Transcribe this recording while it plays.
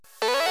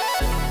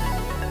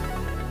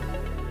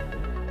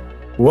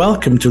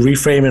Welcome to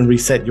Reframe and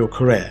Reset Your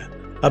Career,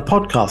 a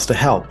podcast to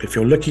help if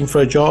you're looking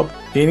for a job,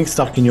 feeling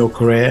stuck in your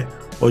career,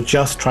 or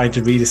just trying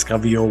to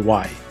rediscover your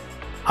why.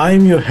 I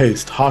am your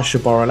host, Harsha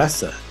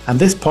Boralesa, and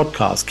this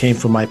podcast came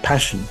from my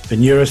passion for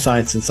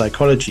neuroscience and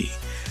psychology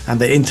and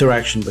the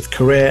interaction with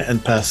career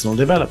and personal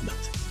development.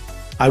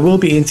 I will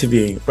be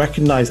interviewing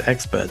recognized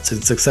experts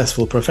and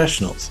successful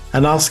professionals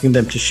and asking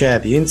them to share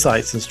the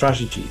insights and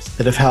strategies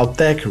that have helped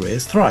their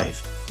careers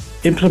thrive.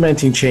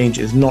 Implementing change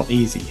is not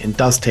easy and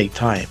does take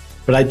time,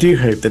 but I do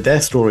hope that their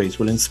stories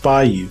will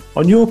inspire you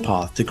on your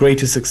path to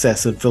greater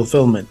success and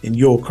fulfillment in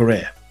your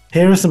career.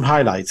 Here are some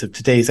highlights of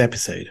today's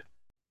episode.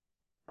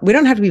 We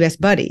don't have to be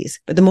best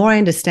buddies, but the more I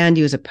understand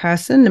you as a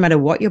person, no matter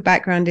what your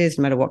background is,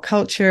 no matter what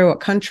culture, what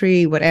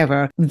country,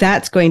 whatever,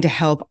 that's going to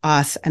help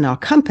us and our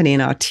company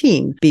and our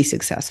team be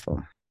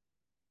successful.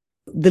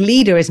 The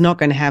leader is not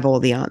going to have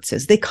all the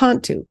answers. They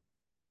can't do.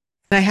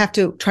 I have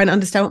to try and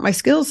understand what my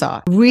skills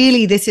are.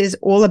 Really, this is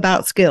all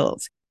about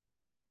skills.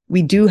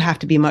 We do have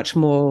to be much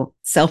more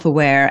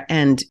self-aware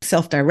and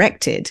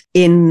self-directed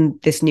in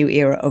this new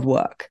era of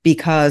work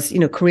because,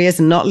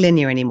 careers are not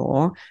linear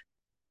anymore.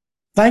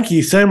 Thank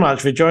you so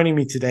much for joining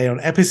me today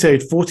on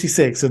episode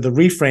 46 of the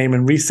Reframe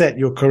and Reset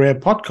Your Career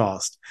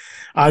podcast.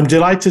 I'm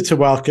delighted to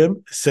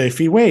welcome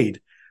Sophie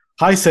Wade.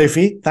 Hi,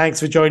 Sophie.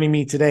 Thanks for joining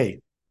me today.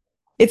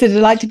 It's a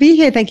delight to be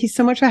here. Thank you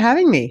so much for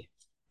having me.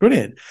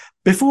 Brilliant.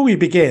 Before we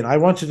begin, I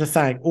wanted to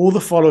thank all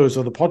the followers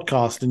of the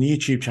podcast and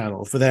YouTube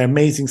channel for their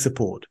amazing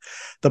support.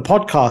 The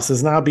podcast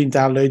has now been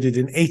downloaded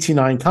in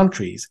 89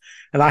 countries,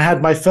 and I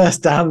had my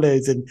first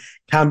downloads in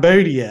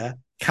Cambodia,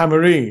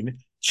 Cameroon,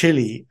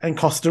 Chile, and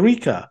Costa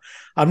Rica.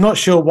 I'm not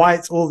sure why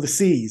it's all the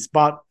C's,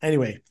 but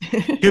anyway,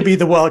 it could be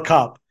the World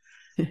Cup.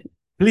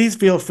 Please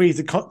feel free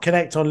to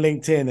connect on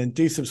LinkedIn and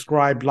do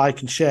subscribe,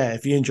 like, and share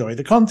if you enjoy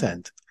the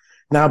content.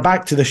 Now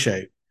back to the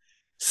show.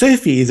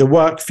 Sophie is a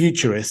work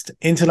futurist,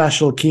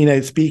 international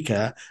keynote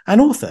speaker, and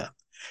author.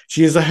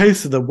 She is the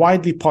host of the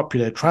widely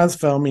popular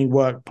Transforming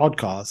Work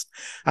podcast,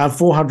 and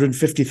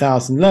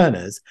 450,000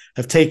 learners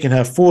have taken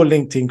her 4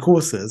 LinkedIn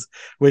courses,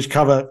 which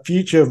cover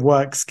future of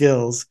work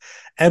skills,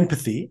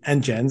 empathy,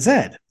 and Gen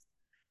Z.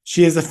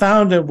 She is the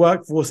founder and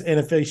workforce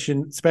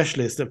innovation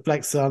specialist at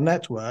Flexcell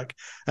Network,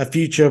 a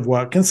future of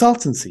work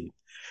consultancy.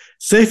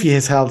 Sophie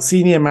has held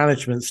senior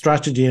management,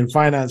 strategy, and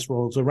finance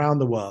roles around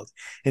the world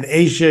in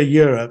Asia,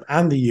 Europe,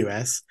 and the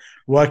US,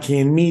 working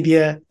in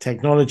media,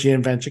 technology,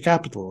 and venture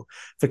capital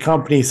for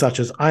companies such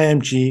as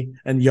IMG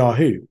and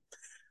Yahoo.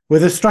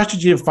 With a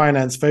strategy and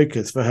finance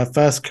focus for her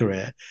first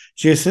career,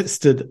 she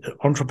assisted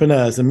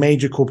entrepreneurs and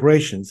major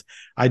corporations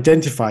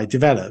identify,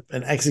 develop,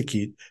 and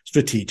execute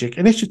strategic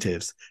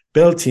initiatives,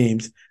 build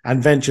teams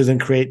and ventures, and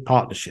create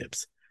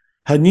partnerships.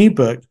 Her new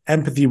book,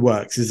 Empathy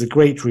Works, is a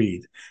great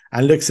read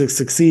and looks at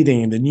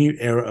succeeding in the new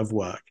era of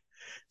work.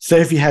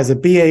 Sophie has a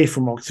BA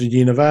from Oxford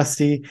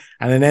University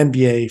and an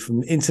MBA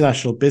from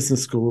International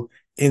Business School,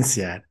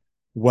 INSEAD.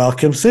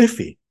 Welcome,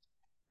 Sophie.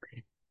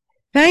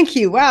 Thank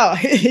you. Wow.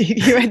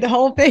 You read the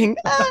whole thing.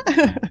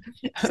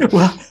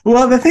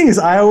 Well, the thing is,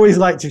 I always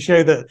like to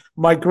show that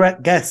my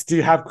guests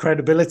do have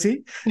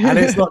credibility, and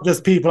it's not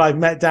just people I've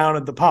met down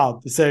at the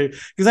pub. So,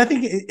 because I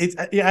think it's,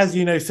 as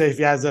you know,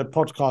 Sophie, as a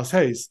podcast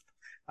host,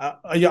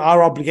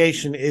 our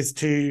obligation is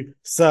to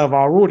serve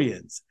our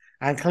audience.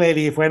 And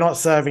clearly, if we're not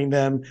serving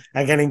them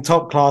and getting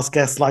top class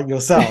guests like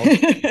yourself,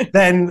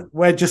 then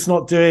we're just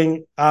not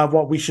doing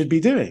what we should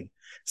be doing.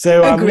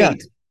 So, agreed. Yeah.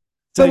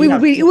 So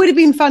it would have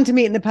been fun to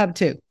meet in the pub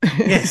too.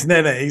 Yes, no,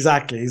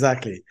 exactly.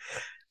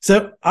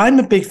 So I'm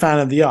a big fan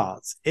of the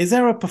arts. Is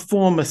there a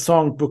performer,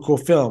 song, book, or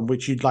film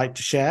which you'd like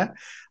to share?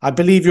 I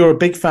believe you're a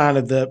big fan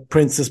of The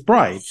Princess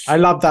Bride. I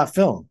love that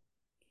film.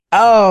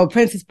 Oh,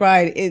 Princess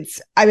Bride.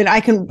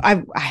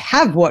 I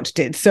have watched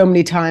it so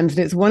many times,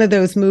 and it's one of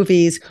those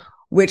movies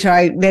which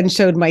I then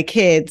showed my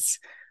kids,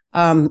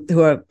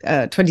 who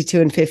are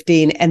 22 and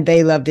 15, and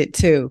they loved it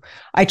too.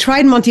 I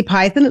tried Monty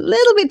Python a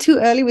little bit too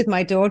early with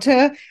my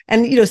daughter.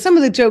 And, some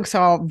of the jokes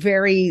are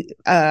very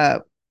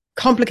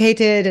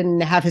complicated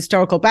and have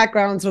historical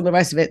backgrounds and all the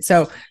rest of it.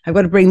 So I've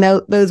got to bring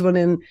those one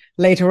in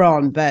later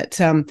on. But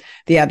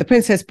The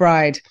Princess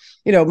Bride,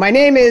 my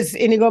name is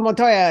Inigo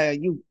Montoya.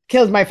 You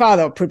killed my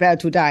father, prepare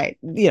to die.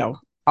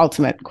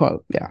 Ultimate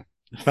quote. Yeah.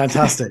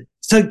 Fantastic.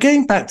 So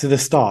going back to the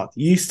start,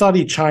 you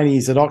studied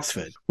Chinese at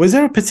Oxford. Was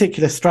there a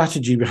particular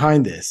strategy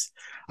behind this?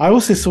 I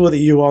also saw that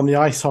you were on the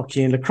ice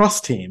hockey and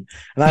lacrosse team,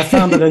 and I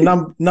found that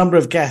a number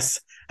of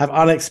guests have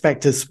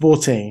unexpected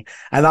sporting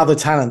and other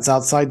talents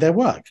outside their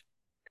work.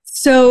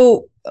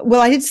 So,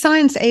 I did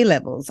science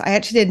A-levels. I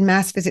actually did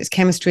maths, physics,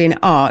 chemistry, and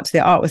art.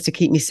 The art was to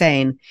keep me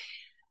sane.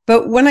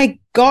 But when I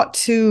got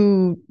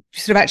to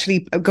sort of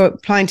actually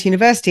applying to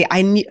university,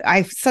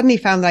 I suddenly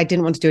found that I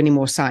didn't want to do any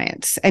more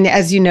science. And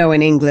as you know,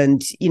 in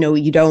England, you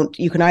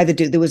can either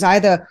do, there was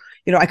either,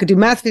 I could do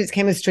maths, physics,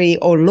 chemistry,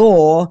 or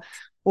law,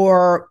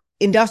 or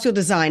industrial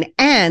design.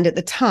 And at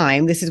the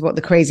time, this is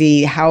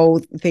how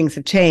things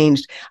have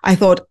changed. I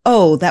thought,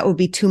 that would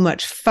be too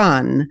much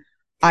fun.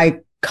 I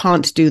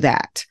can't do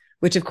that.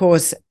 which of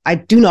course I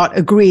do not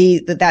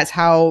agree that that's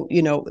how,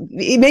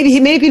 he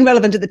may have been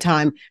relevant at the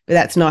time, but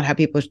that's not how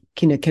people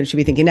should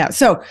be thinking now.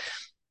 So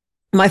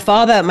my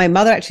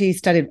mother actually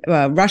studied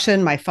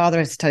Russian. My father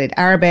has studied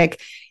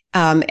Arabic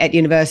at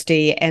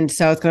university. And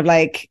so it's kind of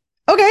like,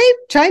 okay,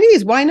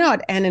 Chinese, why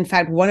not? And in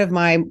fact, one of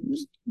my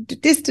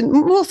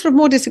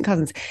more distant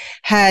cousins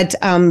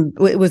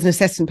was an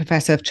assistant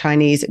professor of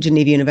Chinese at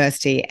Geneva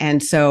University.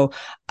 And so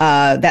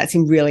that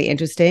seemed really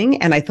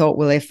interesting. And I thought,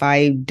 well, if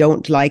I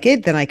don't like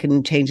it, then I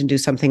can change and do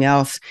something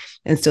else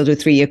and still do a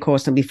 3-year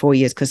course and be 4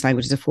 years, because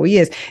languages are 4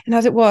 years. And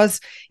as it was,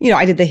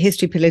 I did the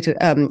history,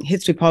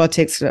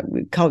 politics,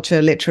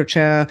 culture,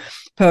 literature,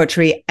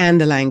 poetry, and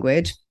the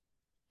language.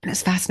 And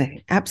it's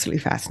fascinating,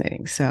 absolutely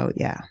fascinating. So,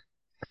 yeah.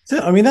 So,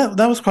 I mean, that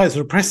was quite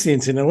sort of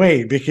prescient in a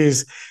way,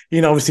 because,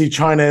 obviously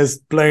China's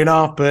blown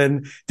up,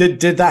 and did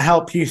that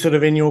help you sort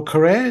of in your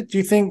career? Do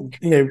you think,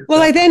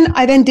 Well, I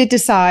then did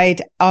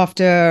decide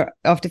after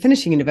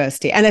finishing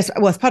university, and as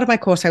part of my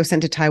course, I was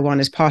sent to Taiwan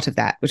as part of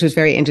that, which was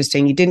very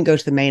interesting. You didn't go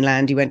to the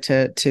mainland; you went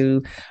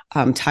to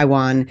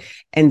Taiwan,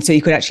 and so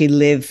you could actually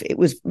live.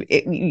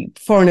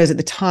 Foreigners at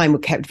the time were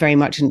kept very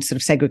much and sort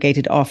of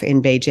segregated off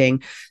in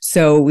Beijing.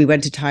 So we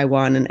went to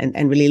Taiwan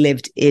and really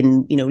lived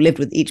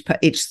with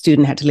each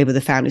student had to live with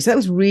a family. So that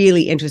was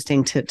really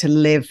interesting to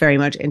live very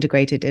much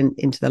integrated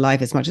into the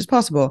life as much as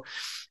possible.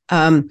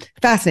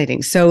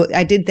 Fascinating. So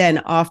I did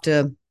then,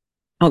 after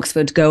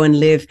Oxford, go and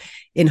live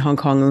in Hong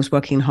Kong. I was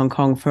working in Hong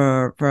Kong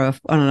for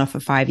on and off for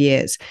 5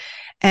 years.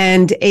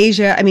 And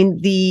Asia, I mean,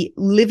 the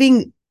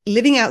living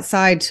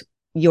outside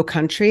your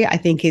country, I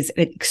think, is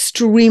an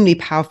extremely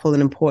powerful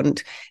and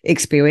important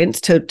experience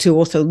to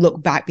also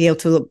be able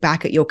to look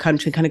back at your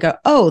country and kind of go,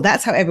 oh,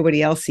 that's how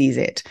everybody else sees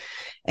it.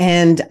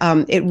 And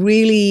it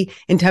really,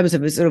 in terms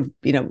of sort of,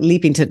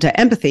 leaping to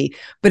empathy,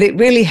 but it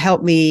really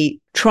helped me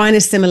try and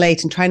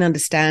assimilate and try and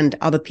understand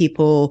other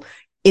people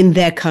in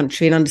their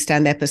country and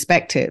understand their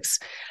perspectives.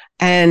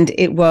 And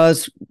it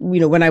was,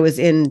 when I was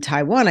in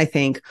Taiwan, I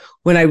think,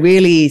 when I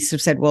really sort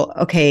of said, well,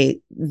 okay,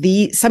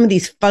 some of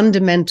these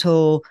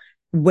fundamental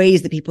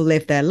ways that people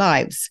live their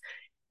lives,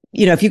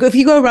 if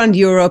you go around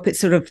Europe, it's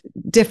sort of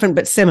different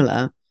but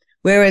similar.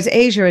 Whereas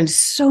Asia, in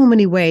so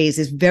many ways,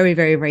 is very,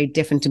 very, very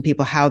different in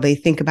people, how they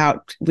think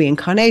about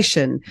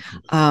reincarnation,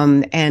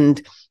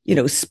 and,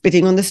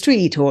 spitting on the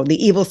street, or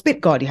the evil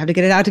spit god, you have to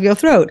get it out of your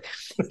throat.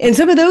 And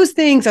some of those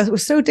things were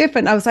so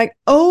different. I was like,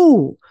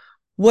 oh,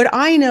 what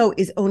I know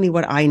is only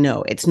what I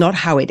know. It's not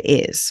how it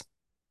is.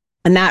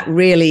 And that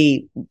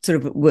really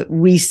sort of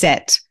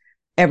reset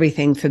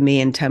everything for me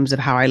in terms of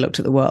how I looked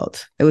at the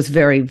world. It was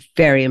very,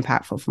 very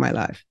impactful for my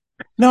life.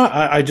 No,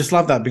 I just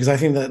love that, because I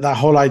think that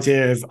whole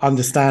idea of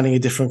understanding a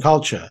different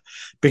culture,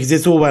 because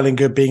it's all well and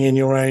good being in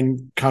your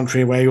own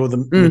country where you're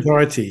the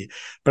majority.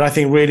 But I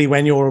think really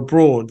when you're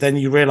abroad, then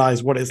you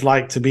realize what it's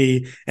like to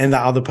be in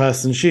that other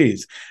person's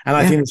shoes. And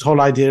I think this whole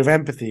idea of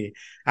empathy,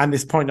 and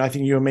this point I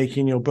think you were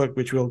making in your book,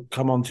 which we'll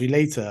come on to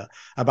later,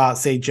 about,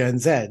 say, Gen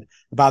Z,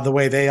 about the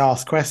way they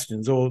ask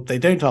questions, or they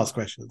don't ask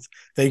questions,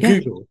 they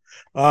Google,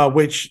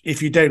 which,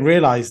 if you don't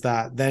realize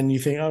that, then you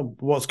think, oh,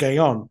 what's going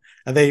on?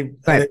 Are they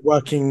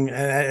working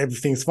and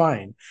everything's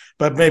fine?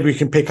 But maybe we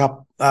can pick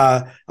up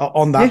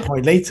on that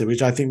point later,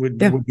 which I think would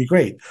be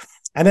great.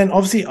 And then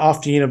obviously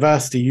after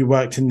university, you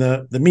worked in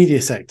the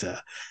media sector.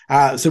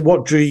 So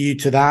what drew you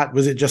to that?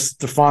 Was it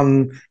just the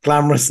fun,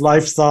 glamorous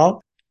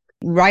lifestyle?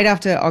 Right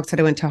after Oxford,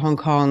 I went to Hong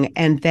Kong,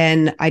 and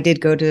then I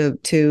did go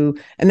to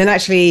and then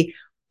actually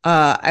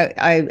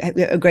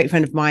a great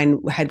friend of mine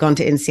had gone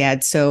to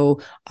INSEAD. So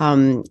I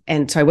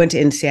went to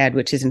INSEAD,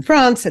 which is in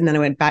France. And then I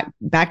went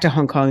back to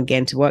Hong Kong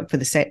again to work for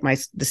the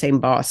same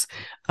boss,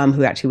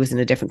 who actually was in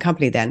a different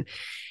company then.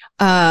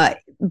 And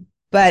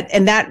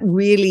that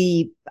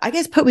really, I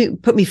guess, put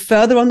me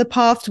further on the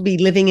path to be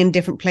living in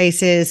different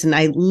places. And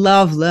I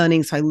love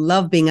learning. So I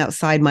love being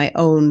outside my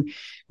own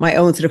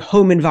sort of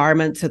home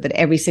environment, so that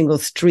every single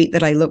street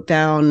that I look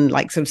down,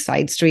 like sort of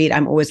side street,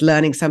 I'm always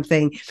learning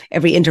something.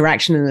 Every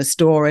interaction in a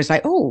store is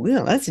like, oh,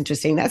 that's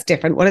interesting. That's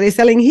different. What are they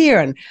selling here?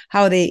 And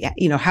how are they,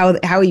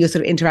 how are you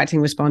sort of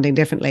interacting, responding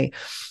differently?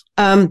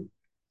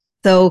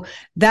 So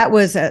that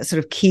was a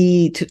sort of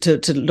key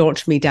to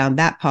launch me down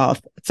that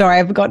path. Sorry,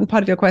 I've forgotten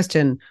part of your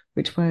question,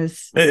 which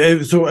was...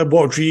 So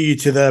what drew you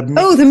to the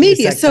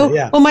media?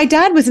 Sector? Well, my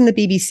dad was in the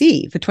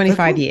BBC for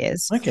 25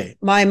 years. Okay.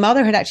 My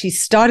mother had actually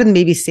started in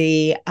the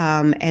BBC,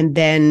 and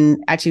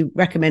then actually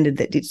recommended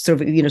that it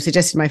sort of,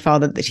 suggested to my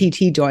father that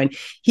he join.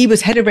 He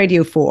was head of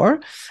Radio 4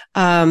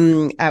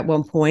 at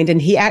one point, and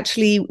he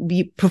actually,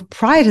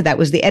 prior to that,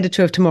 was the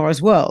editor of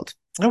Tomorrow's World.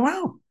 Oh,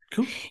 wow.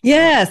 Cool.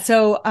 Yeah.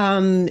 So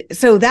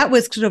that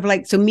was sort of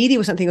like, so media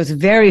was something I was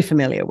very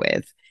familiar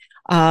with.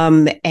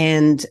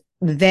 And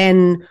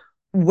then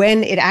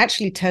when it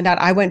actually turned out,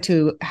 I went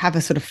to have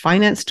a sort of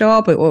finance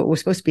job, or was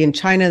supposed to be in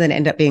China, then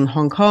ended up being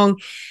Hong Kong.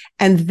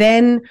 And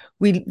then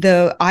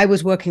I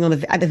was working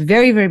at the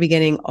very, very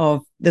beginning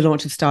of the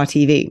launch of Star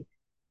TV.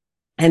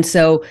 And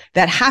so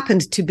that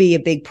happened to be a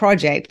big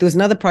project. There was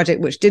another project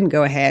which didn't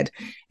go ahead.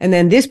 And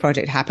then this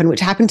project happened, which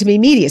happened to be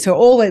media. So it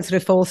all went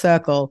sort of full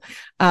circle.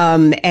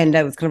 And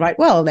I was kind of like,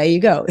 well, there you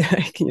go.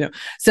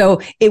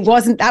 So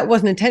that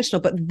wasn't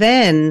intentional. But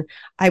then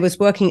I was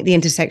working at the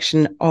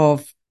intersection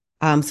of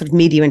sort of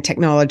media and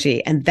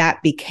technology, and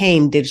that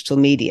became digital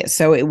media.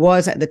 So it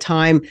was at the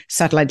time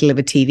satellite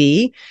delivered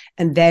TV,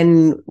 and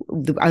then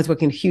I was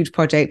working on a huge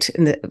project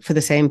for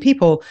the same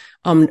people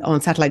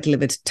on satellite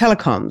delivered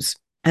telecoms.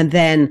 And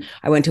then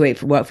I went to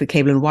work for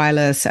Cable and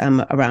Wireless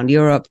around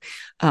Europe.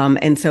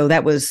 And so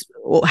that was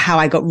how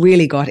I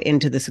really got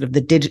into the sort of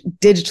the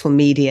digital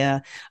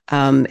media,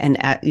 and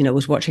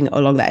was watching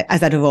along that as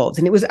that evolved.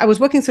 And I was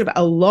working sort of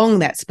along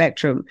that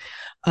spectrum,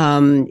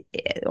 along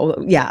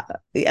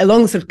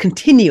the sort of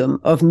continuum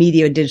of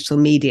media and digital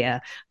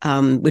media,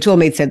 which all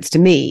made sense to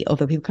me.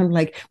 Although people kind of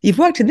like, you've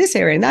worked in this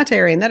area and that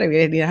area and that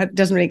area, it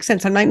doesn't make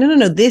sense. I'm like,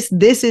 no, this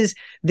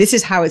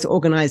is how it's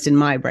organized in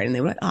my brain. And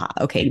they were like,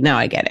 okay, now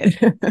I get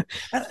it.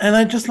 And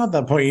I just love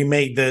that point you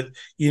made that,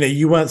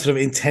 you weren't sort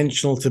of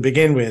intentional to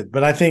begin with.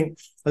 But I think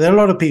there are a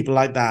lot of people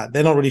like that.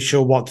 They're not really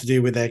sure what to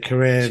do with their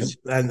careers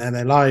and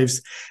their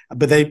lives.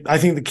 But I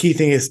think the key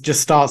thing is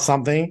just start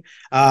something,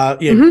 do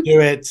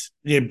it,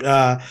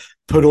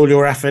 put all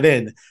your effort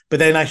in. But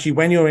then actually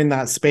when you're in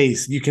that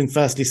space, you can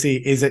firstly see,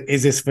 is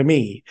this for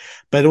me?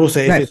 But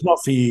also if it's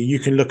not for you, you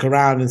can look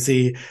around and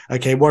see,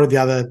 okay, what are the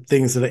other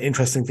things that are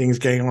interesting things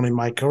going on in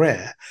my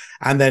career?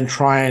 And then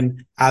try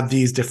and add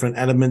these different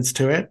elements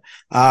to it.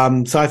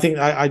 So I think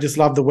I just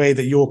love the way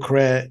that your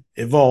career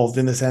evolved,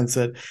 in the sense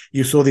that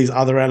you saw these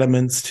other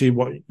elements to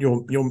what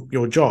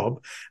your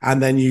job,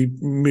 and then you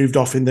moved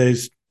off in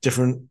those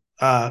different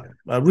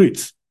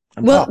routes.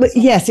 Well,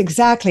 yes,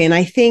 exactly. And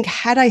I think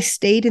had I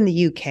stayed in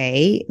the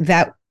UK,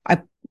 that I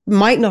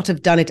might not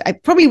have done it. I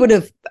probably would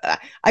have.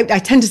 I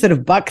tend to sort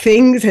of buck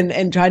things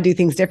and try and do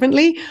things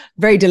differently,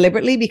 very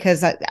deliberately,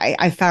 because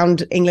I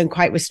found England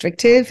quite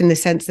restrictive in the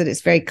sense that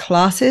it's very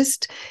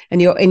classist,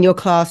 and you're in your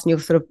class and you're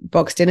sort of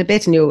boxed in a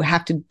bit, and you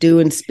have to do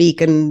and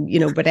speak and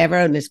whatever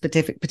in a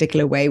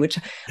particular way, which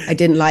I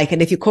didn't like.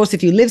 And if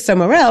you live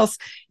somewhere else,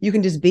 you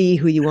can just be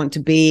who you want to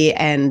be,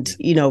 and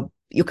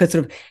you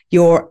could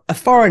you're a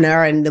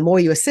foreigner, and the more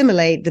you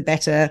assimilate, the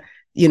better,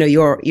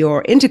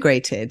 you're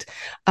integrated.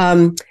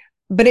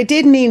 But it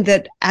did mean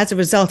that as a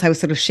result, I was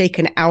sort of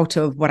shaken out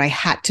of what I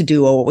had to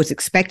do or what was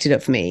expected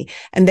of me.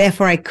 And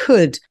therefore I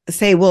could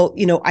say, well,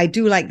 I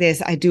do like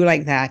this, I do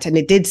like that. And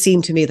it did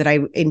seem to me that I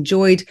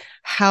enjoyed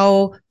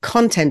how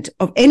content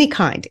of any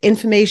kind,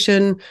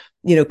 information,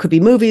 could be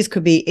movies,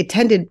 it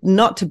tended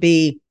not to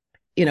be,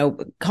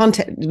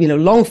 content,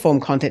 long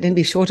form content, and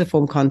be shorter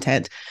form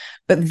content.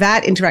 But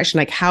that interaction,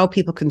 like how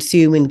people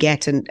consume and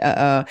get and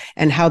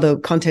how the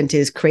content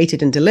is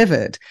created and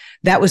delivered,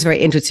 that was very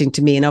interesting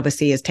to me. And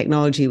obviously, as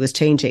technology was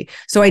changing,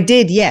 so I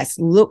did, yes,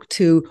 look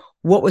to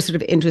what was sort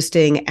of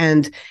interesting,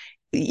 and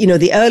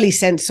the early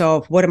sense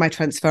of what are my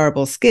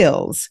transferable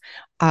skills.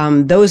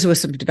 Those were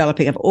sort of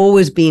developing. I've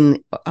always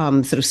been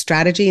sort of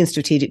strategy and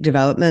strategic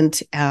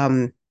development.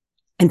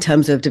 In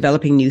terms of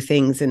developing new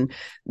things. And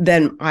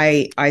then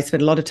I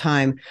spent a lot of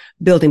time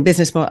building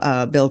business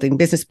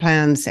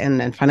plans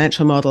and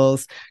financial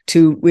models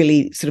to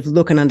really sort of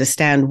look and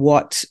understand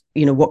what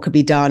could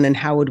be done and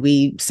how would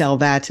we sell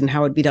that and how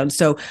it would be done.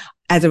 So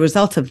as a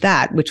result of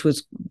that, which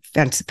was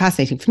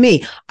fascinating for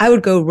me, I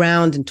would go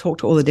around and talk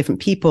to all the different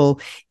people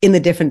in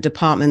the different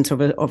departments of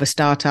a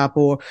startup,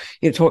 or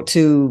talk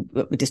to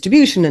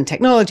distribution and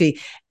technology,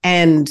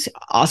 and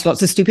ask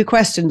lots of stupid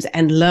questions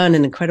and learn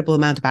an incredible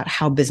amount about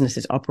how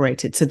businesses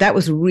operated. So that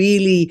was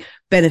really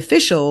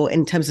beneficial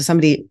in terms of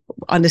somebody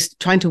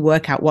trying to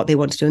work out what they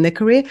want to do in their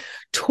career,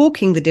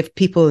 talking the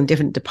people in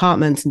different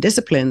departments and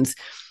disciplines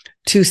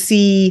to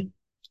see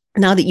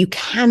now that you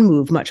can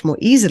move much more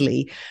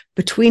easily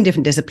between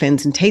different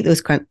disciplines and take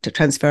those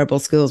transferable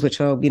skills,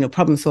 which are,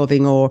 problem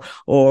solving or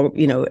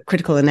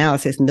critical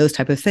analysis and those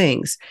type of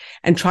things,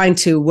 and trying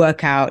to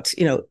work out,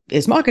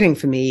 is marketing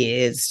for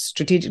me, is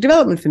strategic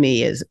development for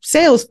me, is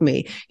sales for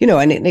me,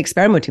 and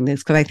experimenting with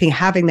this. Because I think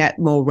having that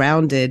more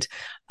rounded,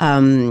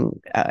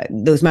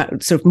 those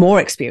sort of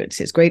more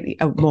experiences,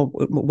 more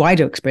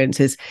wider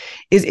experiences,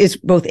 is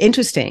both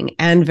interesting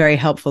and very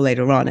helpful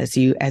later on as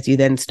you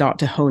then start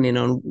to hone in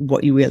on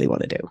what you really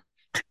want to do.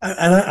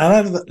 And I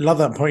love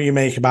that point you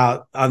make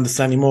about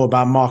understanding more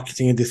about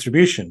marketing and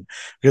distribution,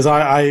 because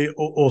I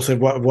also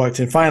worked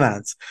in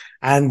finance,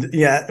 and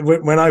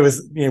when I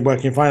was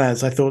working in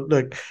finance, I thought,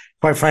 look,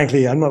 quite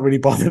frankly, I'm not really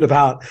bothered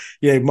about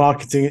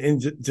marketing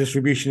and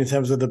distribution in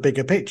terms of the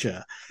bigger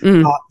picture.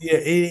 But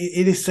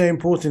it is so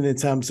important in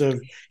terms of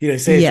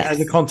say as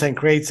a content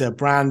creator,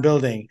 brand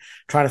building,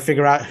 trying to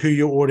figure out who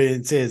your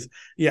audience is,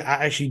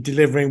 actually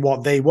delivering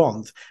what they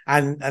want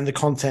and the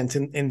content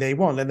in they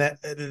want and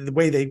the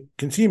way they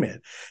consume it.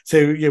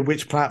 So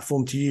which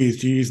platform to use?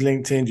 Do you use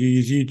LinkedIn? Do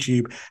you use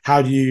YouTube?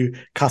 How do you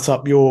cut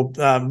up your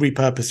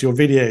repurpose your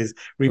videos,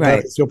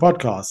 your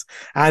podcasts?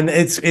 And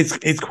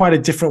it's quite a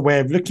different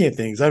way of looking at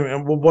things. I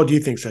mean, what do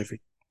you think,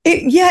 Sophie?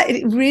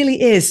 It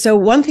really is. So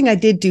one thing I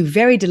did do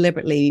very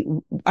deliberately,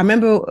 I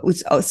remember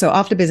so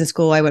after business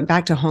school, I went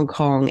back to Hong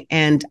Kong,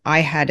 and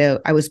I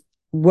was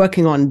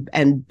working on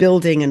and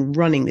building and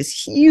running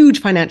this huge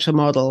financial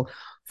model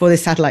for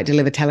this satellite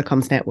delivered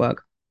telecoms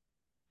network.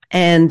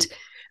 And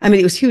I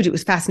mean, it was huge. It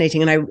was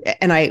fascinating.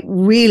 And I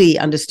really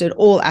understood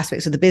all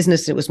aspects of the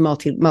business. It was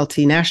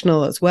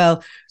multinational as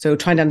well. So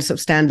trying to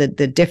understand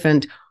the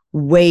different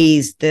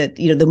ways that,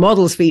 the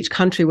models for each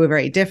country were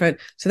very different.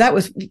 So that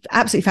was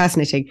absolutely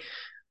fascinating.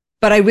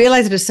 But I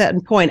realized at a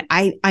certain point,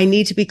 I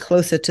need to be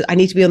I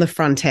need to be on the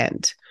front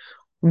end.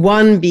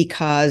 One,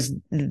 because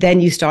then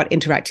you start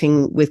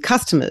interacting with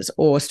customers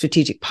or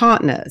strategic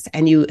partners,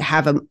 and you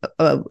have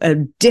a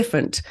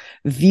different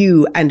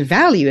view and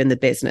value in the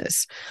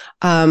business.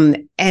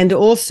 And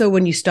also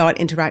when you start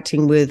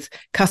interacting with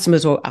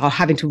customers or are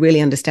having to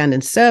really understand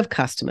and serve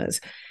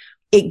customers,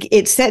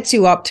 it sets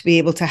you up to be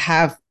able to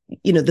have,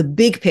 the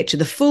big picture,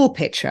 the full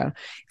picture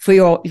for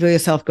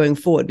yourself going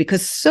forward.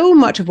 Because so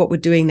much of what we're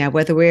doing now,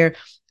 whether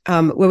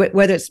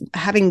it's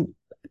having,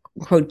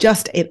 quote,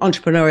 just an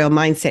entrepreneurial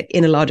mindset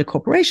in a larger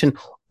corporation,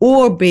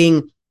 or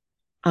being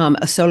a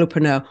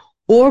solopreneur,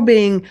 or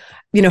being,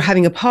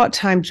 having a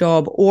part-time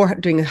job, or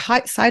doing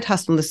a side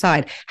hustle on the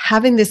side,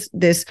 having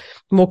this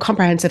more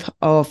comprehensive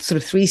of sort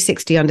of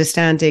 360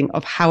 understanding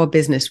of how a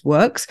business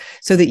works,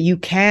 so that you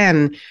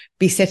can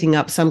be setting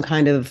up some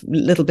kind of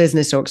little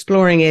business or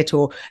exploring it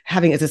or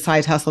having it as a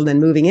side hustle and then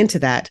moving into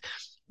that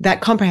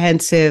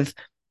comprehensive,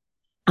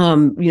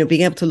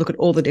 being able to look at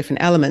all the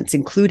different elements,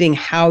 including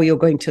how you're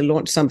going to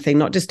launch something,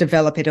 not just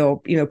develop it or,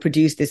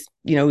 produce this,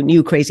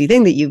 new crazy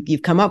thing that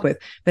you've come up with,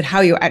 but how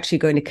you're actually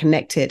going to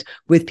connect it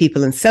with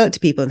people and sell it to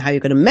people and how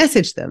you're going to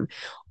message them.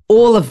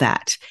 All of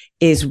that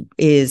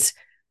is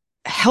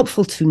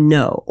helpful to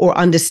know or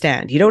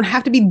understand. You don't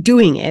have to be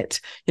doing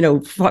it,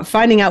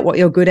 finding out what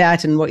you're good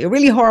at and what you're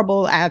really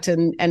horrible at,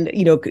 and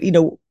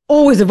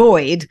always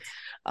avoid.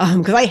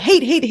 Because I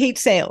hate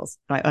sales.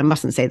 I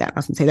mustn't say that.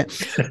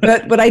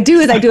 But what I do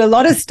is I do a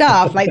lot of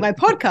stuff, like my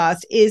podcast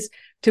is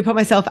to put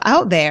myself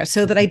out there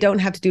so that I don't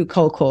have to do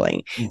cold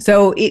calling.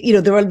 So,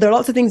 there are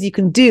lots of things you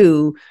can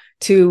do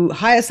to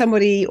hire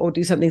somebody or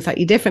do something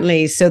slightly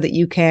differently so that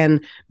you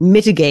can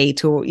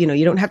mitigate, or,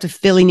 you don't have to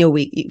fill in your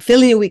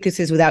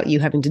weaknesses without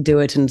you having to do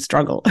it and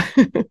struggle.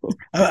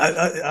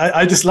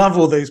 I just love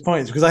all those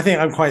points, because I think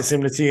I'm quite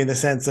similar to you in the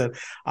sense that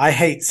I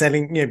hate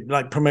selling,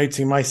 like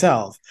promoting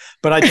myself,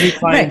 but I do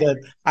find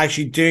that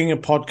actually doing a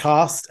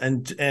podcast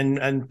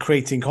and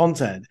creating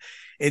content,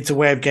 it's a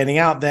way of getting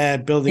out there,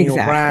 building your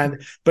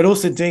brand, but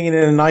also doing it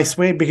in a nice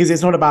way, because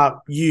it's not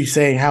about you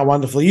saying how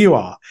wonderful you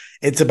are.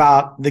 It's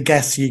about the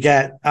guests you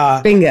get.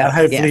 And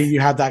hopefully you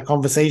have that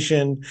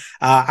conversation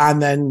and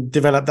then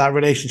develop that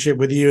relationship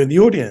with you and the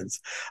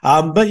audience.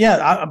 But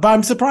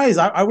I'm surprised.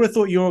 I would have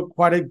thought you were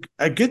quite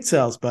a good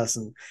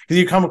salesperson, because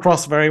you come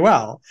across very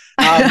well.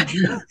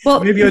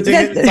 Well, maybe you're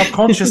doing it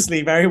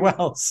subconsciously very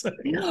well. So.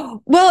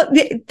 Well,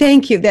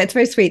 thank you. That's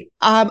very sweet.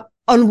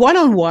 On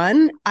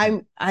one-on-one,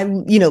 I'm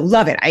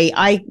love it.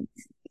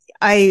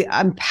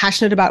 I'm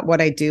passionate about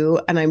what I do,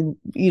 and I'm,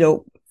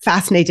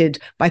 fascinated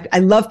by, I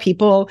love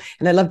people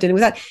and I love dealing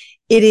with that.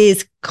 It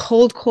is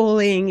cold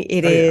calling.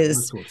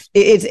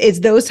 It's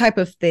those type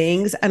of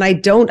things. And I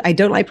don't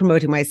like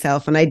promoting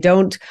myself, and I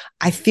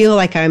feel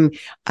like I'm,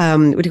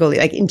 what do you call it?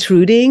 Like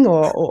intruding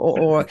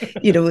or I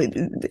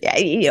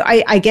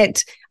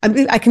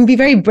can be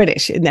very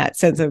British in that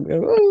sense of,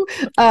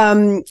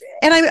 and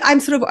I'm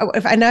sort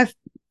of, and I've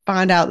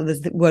found out that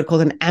there's a word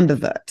called an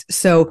ambivert.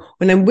 So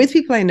when I'm with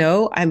people I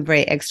know, I'm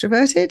very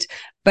extroverted,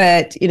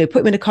 but,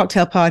 put me in a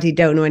cocktail party,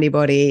 don't know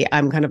anybody,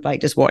 I'm kind of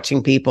like just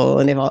watching people.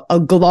 And if I'll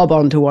glob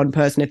onto one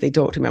person if they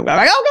talk to me, I'm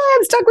like, okay,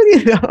 I'm stuck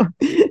with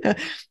you.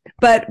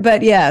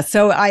 But yeah,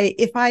 so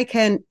if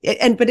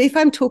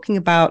I'm talking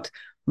about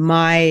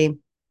my,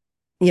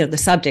 the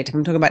subject, if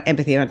I'm talking about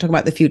empathy, and I'm talking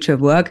about the future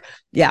of work,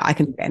 I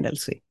can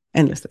endlessly.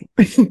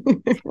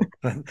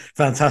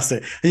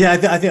 Fantastic. I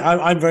think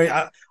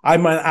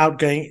I'm an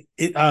outgoing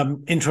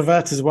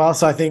introvert as well,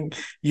 so I think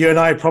you and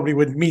I probably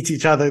would meet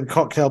each other in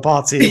cocktail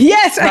party.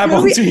 Yes, grab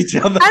onto each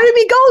other. I would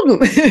be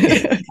golden.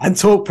 And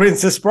talk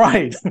Princess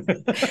Bride.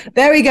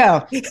 There we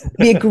go.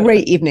 Be a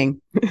great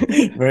evening.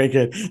 Very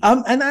good.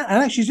 And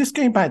actually, just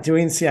going back to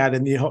INSEAD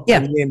and the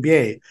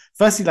MBA.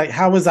 Firstly, like,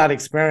 how was that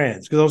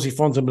experience? Because obviously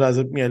Fontainebleau is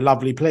a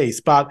lovely place,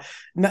 but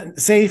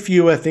say if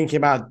you were thinking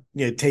about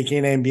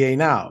taking an MBA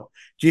now,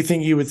 do you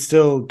think you would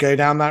still go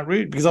down that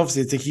route? Because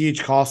obviously it's a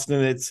huge cost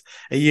and it's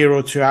a year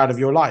or two out of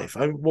your life.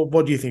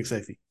 What do you think,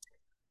 Sophie?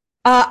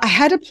 I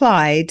had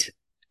applied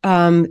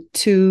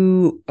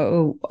to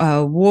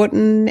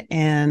Wharton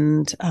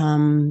and I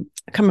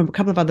can't remember, a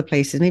couple of other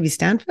places, maybe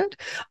Stanford,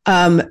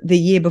 the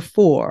year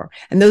before.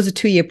 And those are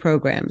 2-year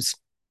programs.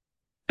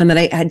 And then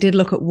I did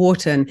look at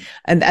Wharton,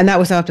 and that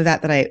was after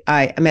that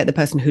I met the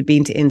person who'd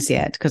been to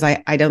INSEAD, because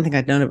I don't think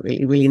I'd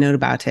really known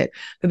about it.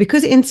 But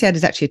because INSEAD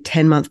is actually a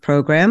 10-month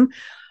program,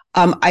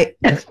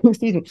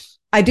 excuse me,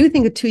 I do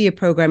think a 2-year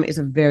program is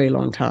a very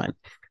long time.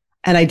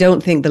 And I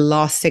don't think the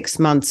last 6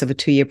 months of a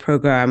 2-year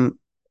program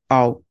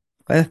are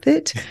worth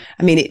it.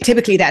 I mean,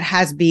 typically that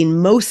has been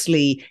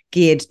mostly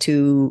geared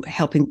to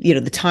helping,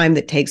 the time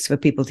that takes for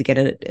people to get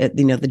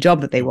the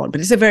job that they want,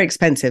 but it's a very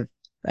expensive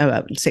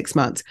 6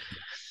 months.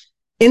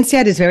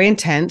 INSEAD is very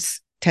intense,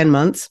 10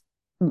 months.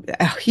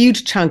 A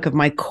huge chunk of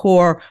my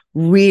core,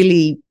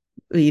 really,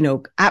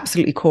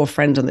 absolutely core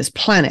friends on this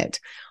planet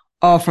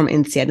are from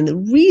INSEAD. And the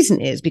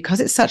reason is because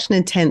it's such an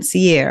intense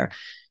year.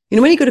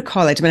 When you go to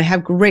college, I mean, I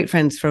have great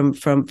friends from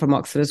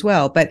Oxford as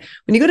well, but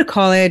when you go to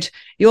college,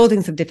 you're all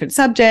doing some different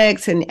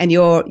subjects and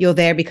you're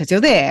there because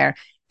you're there.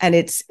 And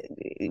it's,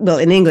 well,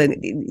 in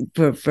England,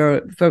 for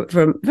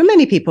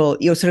many people,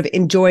 you're sort of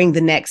enjoying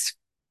the next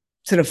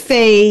sort of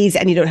phase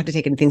and you don't have to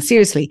take anything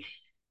seriously.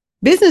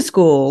 Business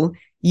school,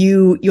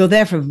 you're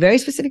there for a very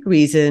specific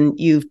reason.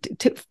 You've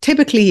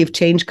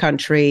changed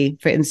country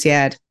for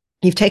INSEAD.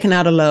 You've taken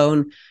out a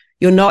loan.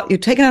 You're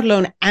taking out a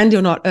loan and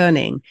you're not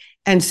earning.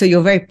 And so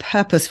you're very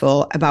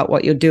purposeful about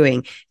what you're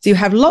doing. So you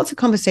have lots of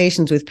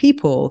conversations with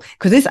people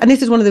because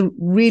this is one of the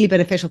really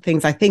beneficial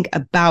things I think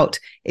about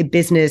a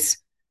business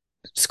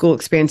school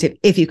experience,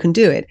 if you can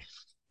do it,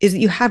 is that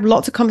you have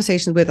lots of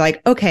conversations with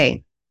like,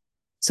 okay,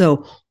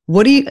 so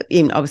what do you,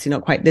 obviously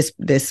not quite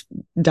this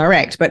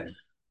direct, but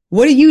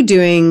what are you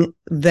doing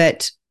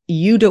that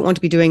you don't want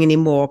to be doing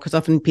anymore? Because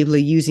often people are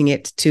using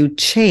it to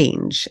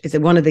change. Is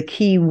it one of the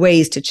key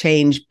ways to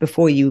change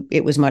before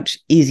it was much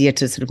easier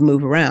to sort of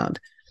move around?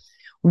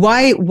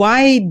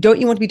 Why don't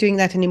you want to be doing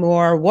that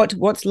anymore?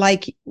 What's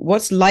like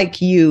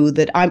you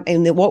that I'm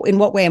in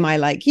what way am I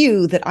like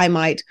you that I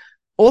might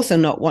also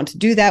not want to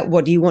do that?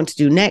 What do you want to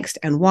do next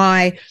and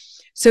why?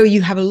 So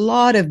you have a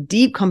lot of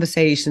deep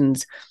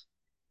conversations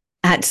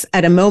at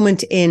a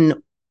moment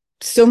in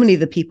so many of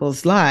the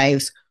people's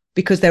lives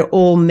because they're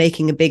all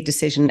making a big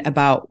decision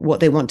about what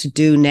they want to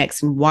do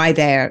next and why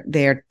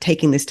they're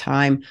taking this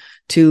time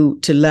to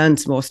learn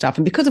some more stuff.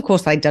 And because of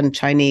course I'd done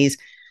Chinese,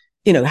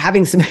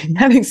 having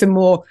some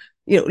more,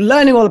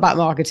 learning all about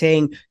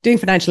marketing, doing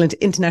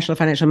international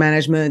financial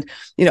management,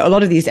 a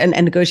lot of these and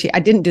negotiate.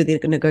 I didn't do the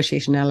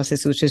negotiation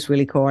analysis, which is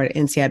really core at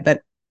INSEAD,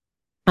 but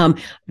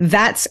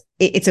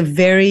it's a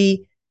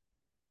very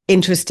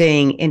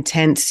interesting,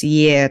 intense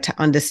year to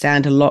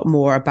understand a lot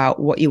more about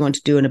what you want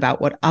to do and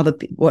about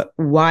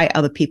why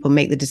other people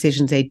make the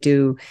decisions they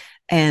do,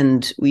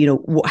 and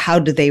how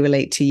do they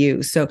relate to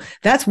you. So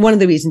that's one of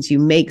the reasons you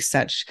make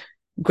such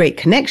great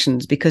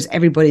connections, because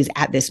everybody's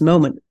at this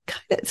moment,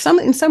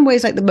 in some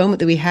ways like the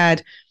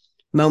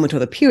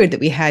period that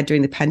we had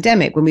during the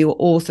pandemic when we were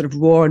all sort of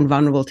raw and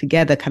vulnerable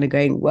together, kind of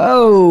going,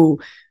 whoa.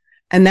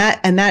 And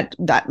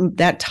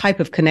that type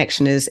of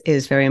connection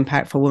is very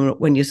impactful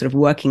when you're sort of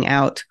working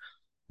out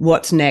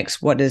what's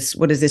next, what does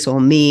this all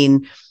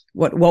mean,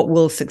 what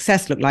will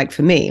success look like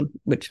for me,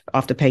 which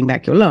after paying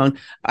back your loan,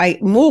 I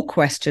more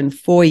question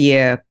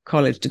 4-year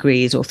college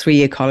degrees or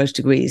 3-year college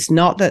degrees.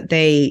 Not that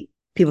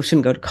people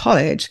shouldn't go to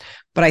college,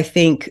 but I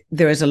think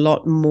there is a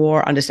lot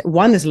more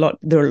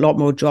there are a lot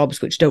more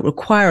jobs which don't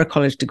require a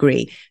college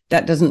degree.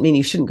 That doesn't mean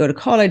you shouldn't go to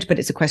college, but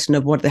it's a question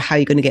of how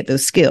you're going to get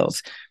those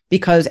skills,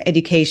 because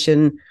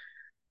education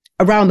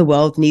around the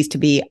world needs to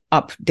be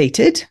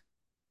updated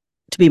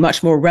to be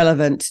much more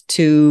relevant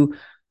to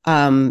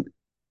the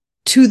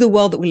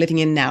world that we're living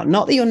in now.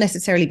 Not that you're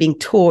necessarily being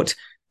taught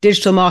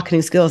digital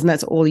marketing skills and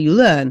that's all you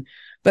learn,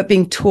 but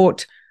being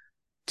taught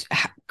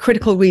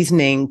critical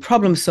reasoning,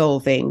 problem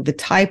solving, the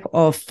type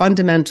of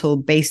fundamental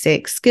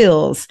basic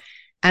skills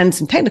and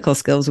some technical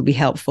skills will be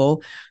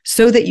helpful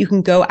so that you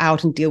can go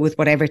out and deal with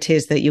whatever it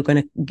is that you're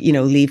going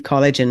to, leave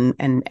college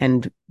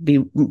and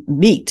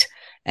meet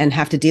and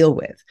have to deal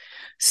with.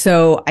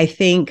 So I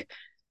think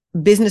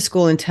business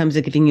school, in terms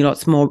of giving you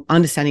lots more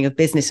understanding of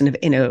business and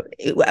a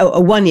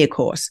 1-year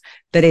course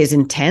that is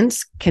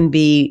intense can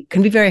be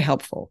very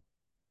helpful.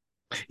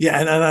 Yeah,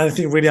 and I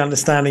think really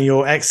understanding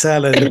your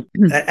Excel and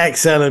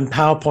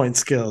PowerPoint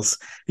skills.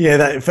 Yeah,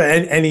 that for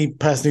any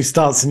person who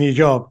starts a new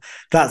job,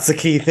 that's the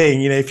key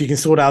thing. If you can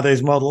sort out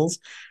those models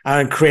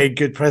and create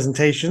good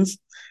presentations,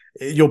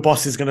 your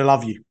boss is going to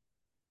love you.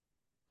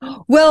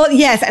 Well,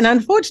 yes, and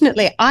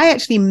unfortunately, I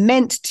actually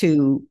meant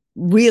to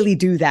really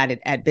do that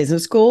at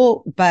business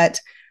school, but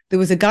there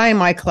was a guy in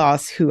my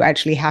class who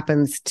actually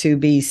happens to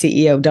be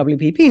CEO of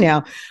WPP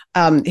now.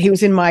 He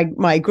was in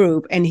my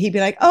group and he'd be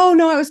like, oh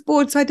no, I was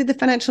bored. So I did the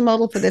financial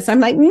model for this.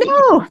 I'm like,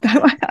 no,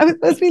 I was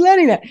supposed to be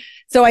learning that.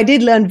 So I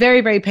did learn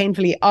very, very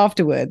painfully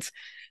afterwards.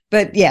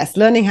 But yes,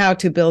 learning how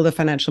to build a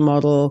financial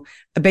model,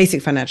 a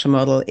basic financial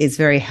model, is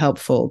very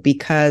helpful,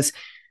 because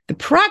the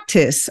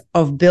practice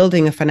of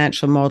building a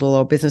financial model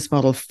or business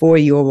model for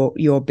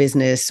your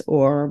business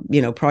or,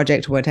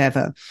 project or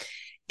whatever,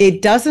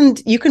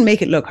 you can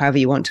make it look however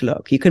you want to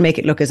look. You can make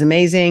it look as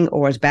amazing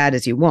or as bad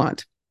as you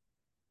want.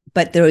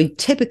 But there are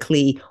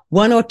typically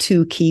 1 or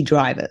 2 key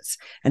drivers,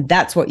 and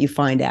that's what you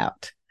find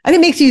out. And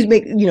it makes you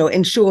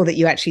ensure that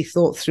you actually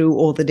thought through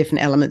all the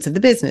different elements of the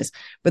business.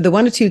 But the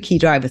 1 or 2 key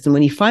drivers, and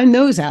when you find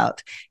those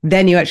out,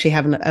 then you actually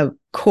have a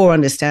core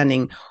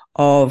understanding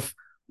of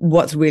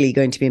what's really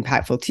going to be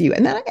impactful to you.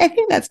 And I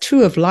think that's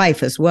true of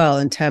life as well,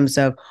 in terms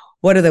of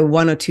what are the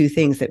 1 or 2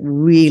 things that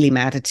really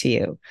matter to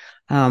you.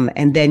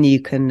 And then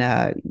you can,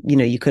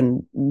 you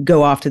can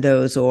go after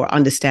those or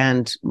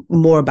understand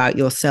more about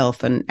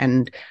yourself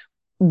and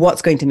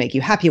what's going to make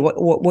you happy,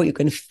 what you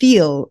can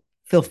feel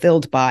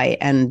fulfilled by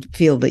and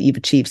feel that you've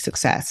achieved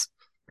success.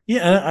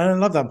 Yeah, and I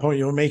love that point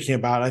you're making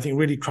about, I think,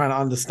 really trying to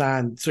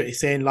understand,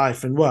 say, in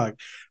life and work,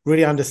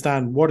 really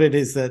understand what it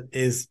is that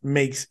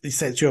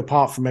sets you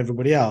apart from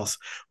everybody else,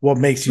 what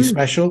makes you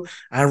special,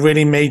 and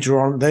really major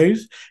on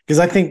those. Because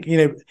I think,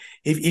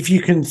 if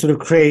you can sort of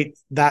create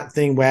that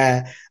thing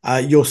where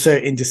you're so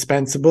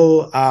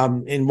indispensable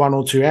in one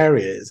or two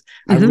areas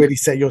and really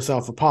set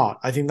yourself apart,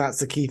 I think that's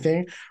the key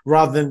thing,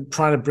 rather than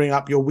trying to bring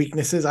up your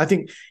weaknesses. I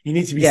think you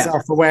need to be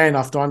self-aware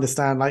enough to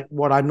understand like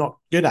what I'm not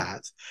good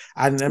at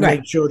and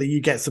make sure that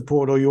you get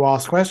support or you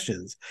ask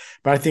questions.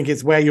 But I think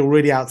it's where you're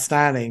really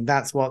outstanding.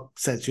 That's what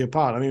sets you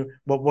apart. I mean,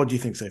 what do you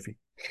think, Sophie?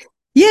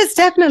 Yes,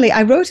 definitely.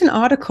 I wrote an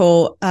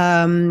article,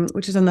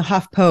 which is on the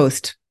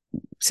HuffPost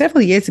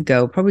several years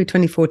ago, probably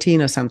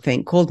 2014 or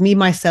something, called Me,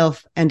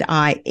 Myself, and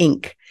I,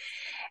 Inc.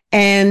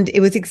 And it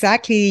was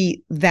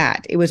exactly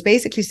that. It was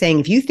basically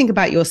saying, if you think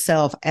about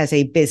yourself as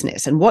a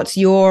business and what's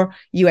your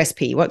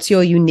USP, what's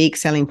your unique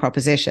selling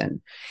proposition,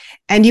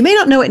 and you may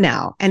not know it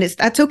now, and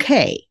that's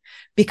okay,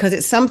 because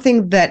it's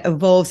something that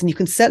evolves, and you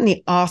can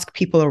certainly ask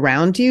people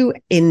around you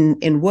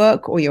in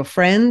work or your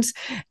friends.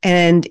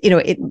 And,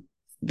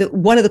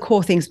 one of the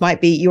core things might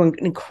be you're an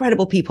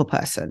incredible people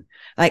person.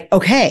 Like,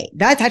 okay,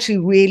 that's actually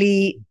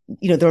really,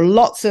 there are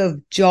lots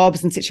of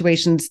jobs and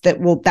situations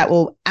that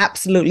will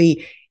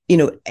absolutely,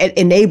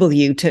 enable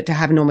you to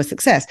have enormous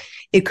success.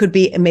 It could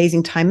be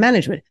amazing time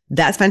management.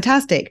 That's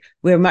fantastic.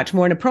 We're much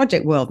more in a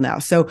project world now.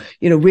 So,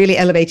 really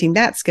elevating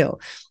that skill.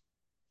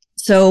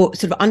 So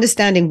sort of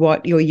understanding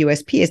what your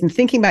USP is and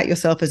thinking about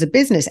yourself as a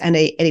business and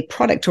a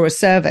product or a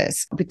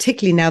service,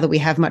 particularly now that we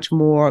have much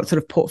more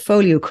sort of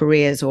portfolio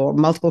careers or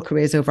multiple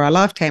careers over our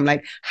lifetime,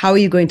 like how are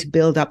you going to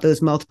build up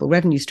those multiple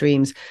revenue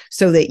streams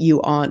so that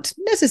you aren't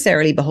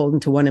necessarily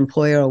beholden to one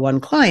employer or one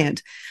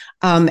client,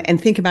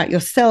 and think about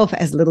yourself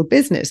as a little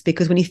business.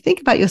 Because when you think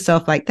about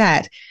yourself like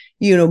that,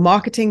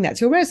 marketing, that's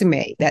your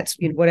resume. That's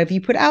whatever you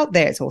put out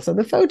there. It's also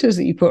the photos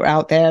that you put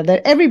out there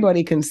that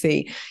everybody can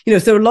see.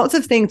 So lots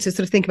of things to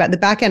sort of think about the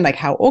back end, like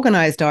how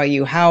organized are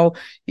you?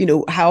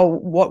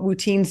 What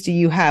routines do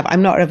you have?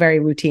 I'm not a very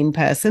routine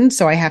person,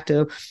 so I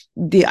do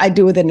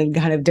it in a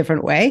kind of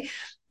different way.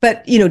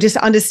 But, just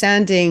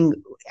understanding,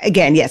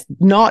 again, yes,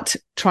 not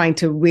trying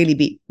to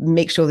really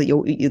make sure that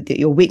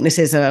your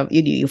weaknesses are,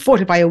 you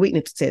fortify your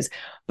weaknesses,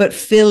 but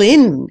fill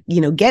in,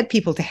 get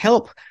people to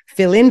help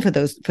fill in for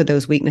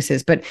those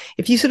weaknesses. But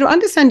if you sort of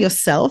understand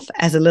yourself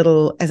as a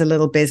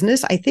little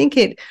business, I think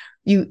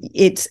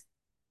it's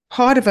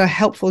part of a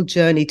helpful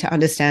journey to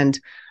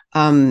understand,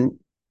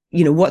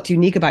 what's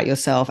unique about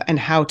yourself and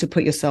how to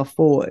put yourself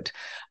forward.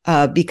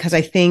 Because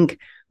I think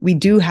we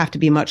do have to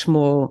be much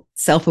more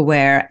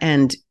self-aware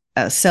and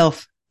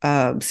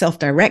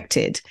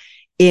self-directed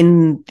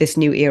in this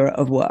new era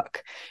of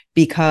work,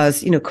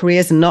 because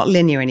careers are not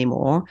linear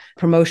anymore.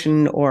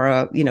 Promotion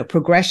or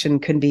progression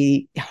can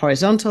be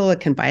horizontal,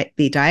 it can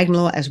be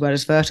diagonal as well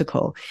as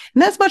vertical,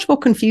 and that's much more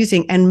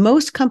confusing. And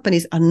most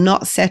companies are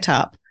not set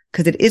up,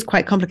 because it is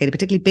quite complicated,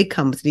 particularly big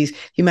companies.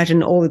 You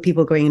imagine all the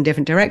people going in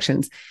different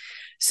directions.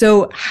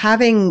 So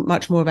having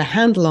much more of a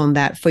handle on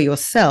that for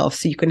yourself,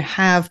 so you can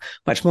have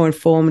much more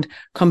informed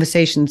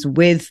conversations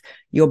with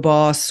your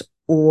boss,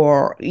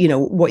 or,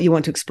 what you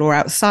want to explore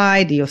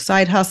outside, your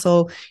side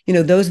hustle,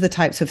 those are the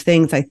types of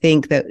things I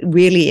think that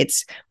really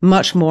it's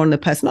much more on the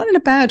person, not in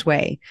a bad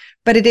way,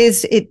 but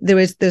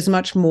there's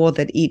much more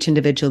that each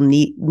individual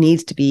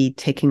needs to be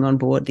taking on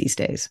board these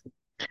days.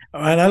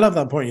 And I love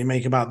that point you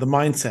make about the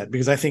mindset,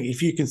 because I think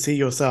if you can see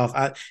yourself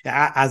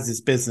as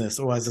this business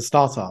or as a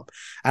startup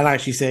and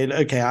actually say,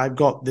 okay, I've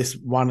got this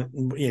one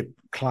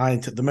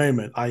client at the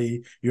moment,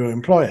 i.e. your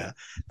employer,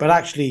 but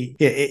actually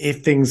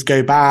if things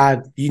go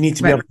bad, you need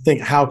to be able to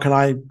think, how can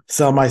I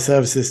sell my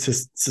services to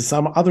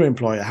some other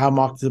employer? How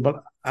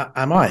marketable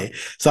am I?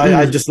 So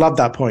I just love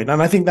that point. And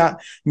I think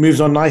that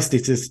moves on nicely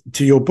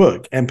to your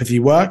book, Empathy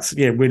Works.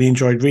 Really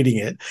enjoyed reading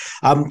it.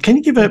 Can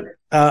you give a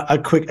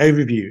quick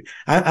overview?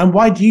 And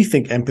why do you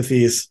think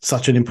empathy is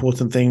such an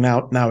important thing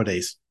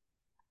nowadays?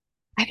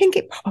 I think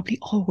it probably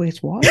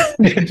always was,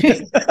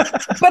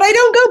 but I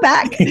don't go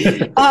back.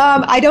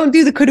 I don't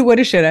do the coulda,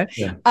 woulda, shoulda.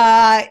 Yeah.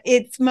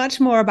 It's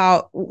much more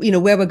about,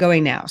 where we're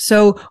going now.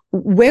 So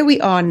where we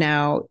are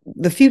now,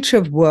 the future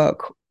of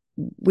work,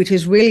 which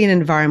is really an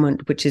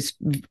environment which is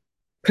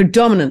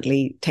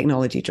predominantly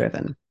technology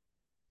driven.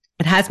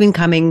 It has been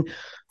coming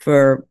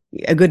for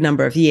a good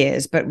number of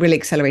years, but really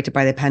accelerated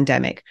by the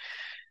pandemic.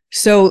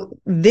 So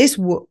this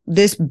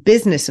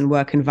business and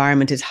work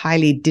environment is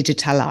highly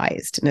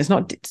digitalized, and it's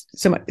not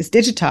so much, it's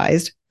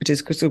digitized, which is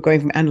sort of going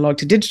from analog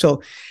to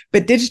digital,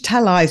 but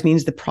digitalized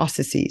means the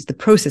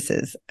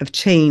processes have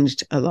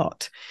changed a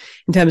lot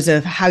in terms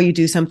of how you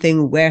do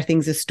something, where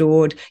things are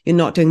stored. You're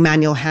not doing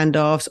manual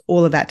handoffs,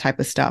 all of that type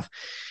of stuff.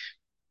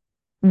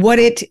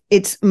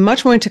 It's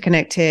much more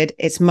interconnected,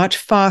 it's much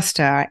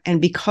faster. And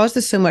because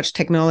there's so much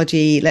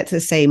technology, let's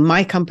just say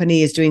my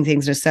company is doing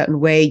things in a certain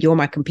way, you're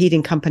my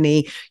competing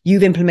company,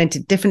 you've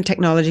implemented different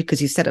technology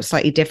because you set up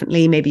slightly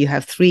differently. Maybe you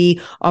have 3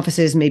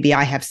 offices, maybe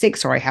I have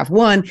 6 or I have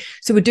 1.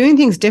 So we're doing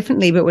things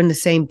differently, but we're in the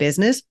same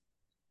business.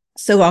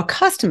 So our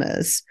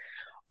customers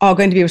are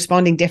going to be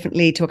responding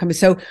differently to our company.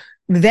 So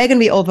they're going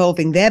to be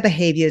evolving their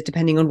behaviors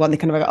depending on what they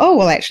kind of go, oh,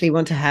 well, I actually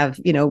want to have,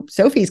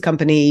 Sophie's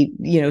company,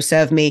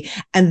 serve me.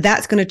 And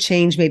that's going to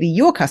change maybe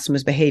your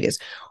customers' behaviors.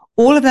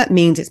 All of that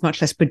means it's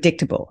much less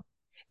predictable.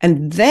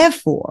 And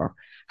therefore,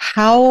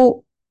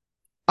 how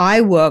I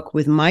work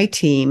with my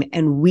team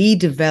and we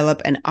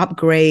develop and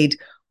upgrade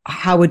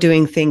how we're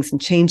doing things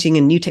and changing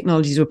and new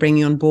technologies we're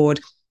bringing on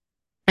board.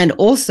 And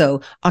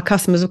also our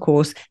customers, of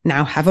course,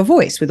 now have a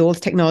voice with all the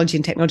technology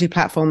and technology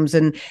platforms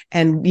and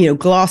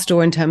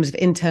Glassdoor in terms of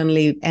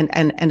internally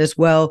and as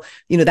well,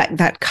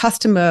 that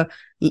customer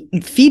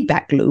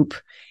feedback loop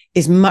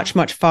is much,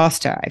 much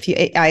faster.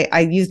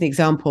 I use an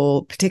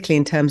example, particularly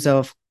in terms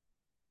of,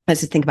 let's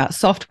just think about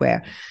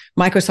software.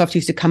 Microsoft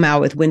used to come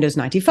out with Windows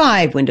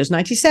 95, Windows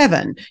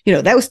 97.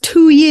 That was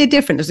 2-year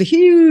difference. It was a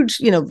huge,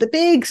 the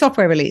big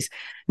software release.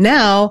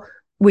 Now,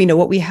 we know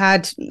what we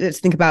had. Let's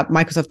think about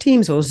Microsoft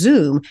Teams or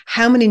Zoom.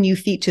 How many new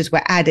features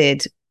were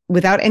added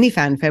without any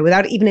fanfare,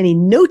 without even any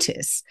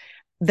notice?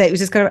 That it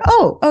was just kind of,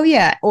 oh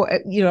yeah. Or,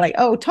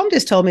 Tom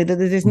just told me that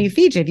there's this new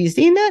feature. Have you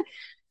seen that?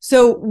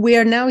 So we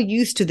are now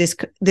used to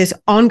this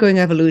ongoing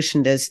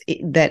evolution.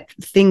 That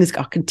things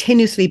are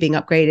continuously being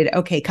upgraded.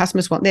 Okay,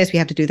 customers want this. We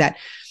have to do that.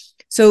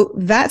 So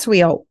that's where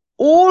we are.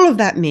 All of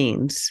that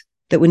means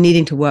that we're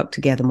needing to work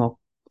together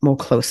more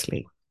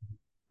closely.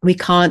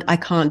 I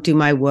can't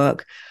do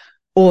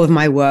all of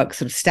my work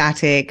sort of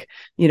static,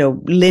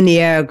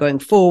 linear, going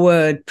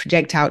forward,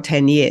 project out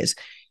 10 years.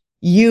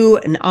 You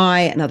and I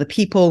and other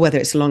people, whether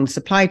it's along the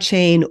supply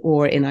chain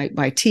or in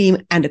my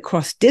team and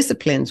across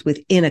disciplines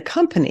within a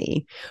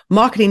company,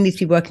 marketing needs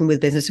to be working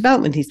with business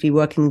development, needs to be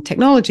working with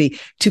technology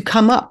to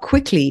come up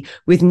quickly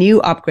with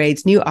new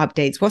upgrades, new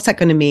updates. What's that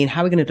going to mean?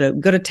 How are we going to do it?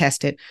 We've got to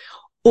test it.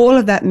 All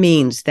of that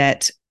means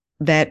that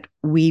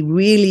we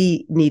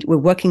really we're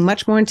working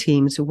much more in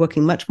teams, we're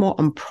working much more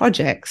on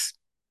projects.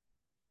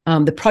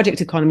 The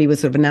project economy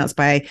was sort of announced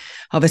by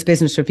Harvard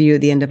Business Review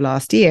at the end of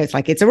last year. It's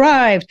like it's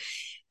arrived.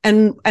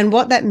 And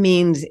what that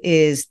means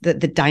is that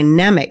the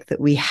dynamic that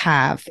we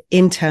have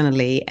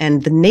internally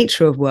and the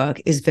nature of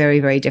work is very,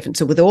 very different.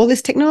 So with all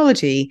this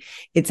technology,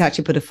 it's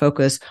actually put a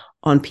focus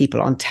on people,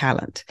 on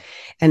talent.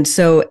 And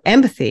so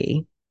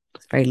empathy,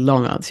 it's a very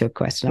long answer to your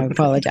question, I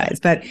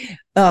apologize, but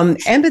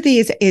empathy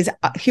is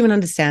human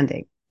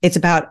understanding. It's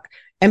about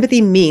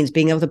empathy means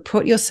being able to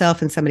put yourself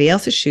in somebody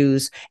else's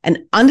shoes and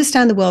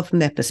understand the world from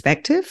their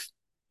perspective,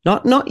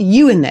 not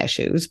you in their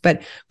shoes,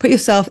 but put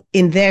yourself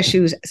in their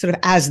shoes sort of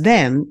as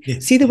them,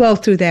 see the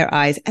world through their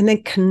eyes, and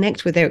then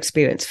connect with their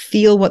experience,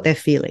 feel what they're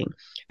feeling.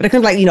 But I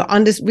kind of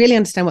like, really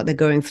understand what they're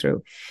going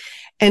through.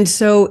 And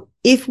so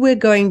if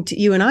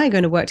you and I are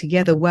going to work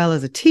together well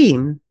as a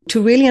team to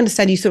really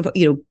understand, you sort of,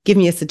 give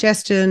me a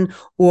suggestion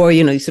or,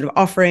 sort of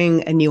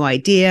offering a new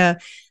idea.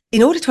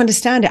 In order to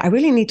understand it, I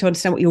really need to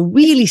understand what you're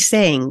really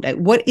saying. Like,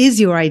 what is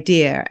your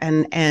idea?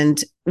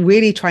 And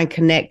really try and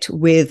connect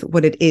with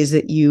what it is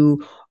that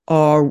you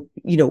are,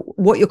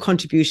 what your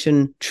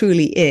contribution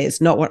truly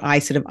is, not what I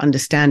sort of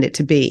understand it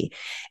to be.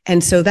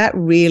 And so that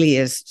really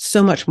is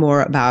so much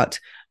more about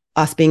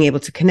us being able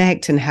to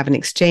connect and have an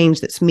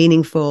exchange that's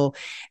meaningful.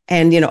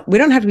 And, we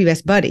don't have to be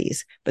best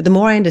buddies, but the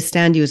more I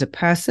understand you as a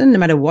person, no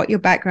matter what your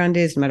background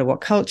is, no matter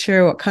what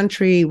culture, what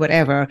country,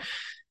 whatever,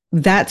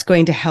 that's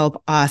going to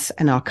help us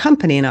and our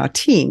company and our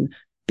team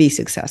be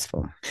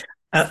successful.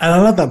 And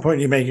I love that point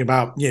you're making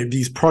about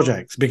these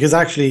projects, because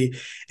actually,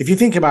 if you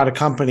think about a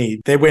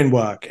company, they win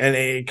work and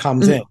it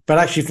comes in. But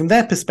actually, from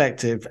their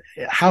perspective,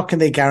 how can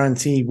they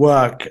guarantee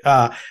work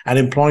and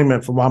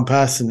employment for one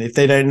person if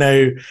they don't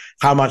know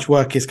how much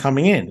work is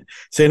coming in?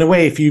 So in a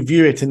way, if you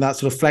view it in that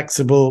sort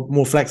of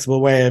more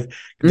flexible way of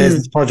there's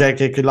this project,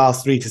 it could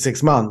last 3 to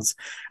 6 months,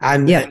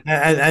 and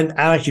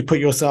actually put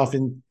yourself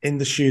in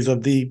the shoes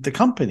of the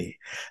company,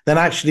 then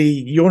actually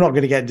you're not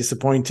going to get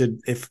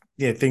disappointed if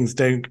things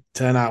don't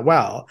turn out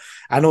well.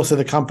 And also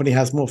the company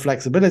has more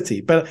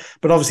flexibility, but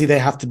obviously they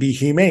have to be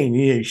humane.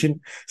 You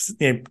shouldn't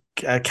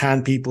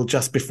can people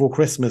just before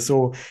Christmas,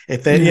 or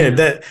if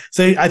they're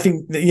so I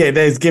think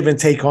there's give and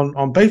take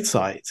on both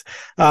sides.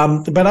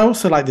 But I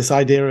also like this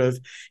idea of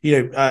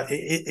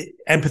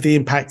empathy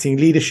impacting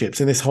leaderships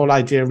and this whole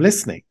idea of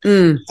listening.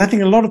 I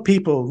think a lot of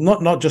people,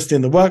 not just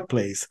in the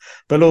workplace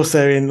but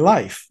also in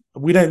life,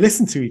 we don't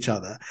listen to each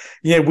other.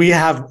 We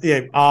have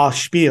our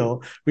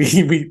spiel.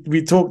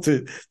 We talk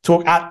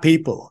at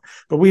people,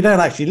 but we don't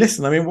actually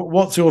listen. I mean,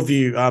 what's your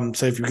view,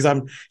 Sophie? Because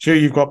I'm sure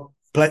you've got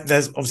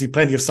there's obviously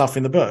plenty of stuff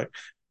in the book.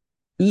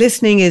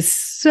 Listening is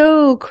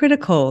so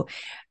critical,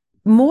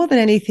 more than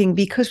anything,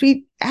 because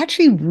we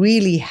actually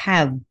really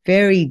have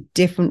very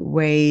different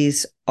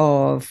ways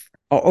of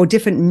or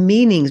different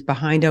meanings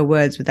behind our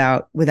words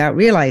without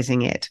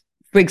realizing it.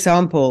 for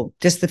example,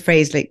 just the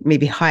phrase like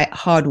maybe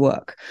hard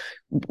work.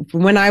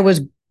 When I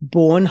was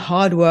born,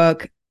 hard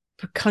work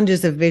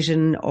conjures a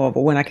vision of,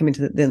 or when I come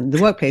into the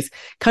workplace,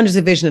 conjures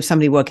a vision of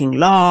somebody working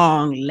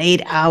long,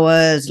 late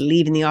hours,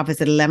 leaving the office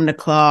at 11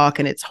 o'clock,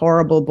 and it's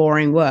horrible,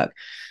 boring work.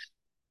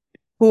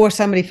 For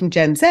somebody from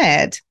Gen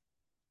Z,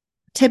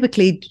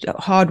 typically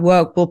hard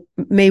work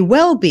may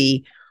well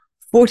be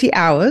 40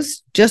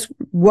 hours, just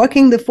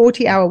working the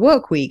 40-hour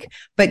work week,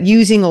 but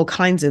using all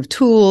kinds of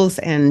tools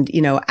and,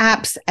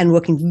 apps and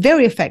working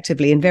very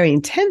effectively and very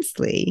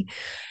intensely.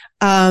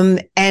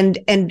 And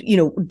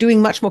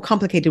doing much more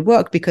complicated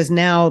work, because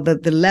now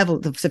the level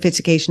of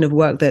sophistication of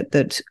work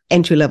that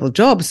entry-level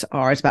jobs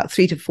are is about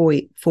 3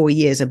 to 4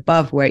 years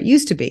above where it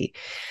used to be.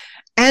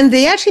 And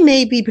they actually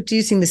may be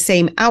producing the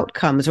same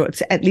outcomes, or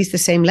at least the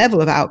same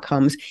level of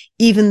outcomes,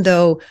 even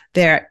though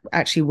they're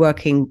actually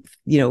working,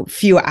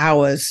 fewer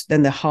hours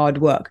than the hard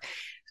work.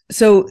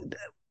 So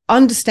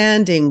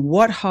understanding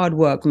what hard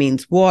work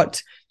means,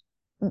 what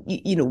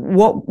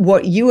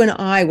you and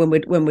I, when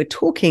we're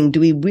talking,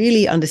 do we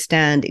really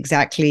understand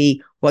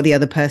exactly what the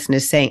other person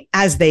is saying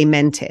as they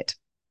meant it?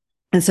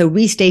 And so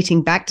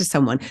restating back to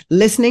someone,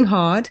 listening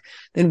hard,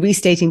 then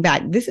restating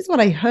back. This is what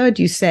I heard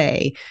you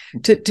say,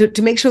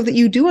 to make sure that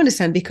you do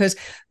understand, because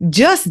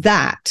just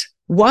that,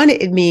 one,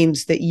 it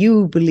means that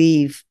you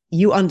believe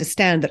you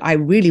understand that I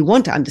really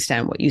want to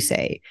understand what you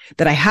say,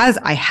 that I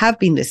have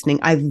been listening.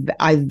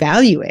 I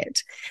value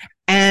it.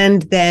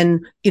 And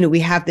then, we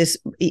have this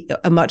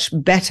a much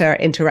better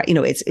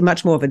it's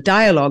much more of a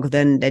dialogue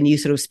than you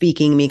sort of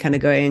speaking, me kind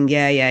of going,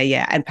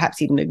 yeah, and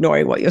perhaps even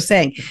ignoring what you're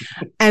saying.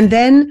 And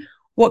then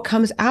what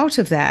comes out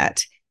of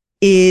that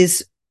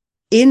is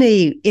in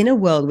a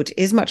world which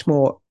is much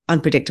more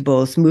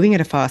unpredictable, it's moving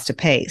at a faster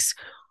pace.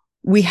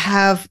 We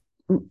have,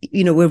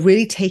 we're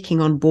really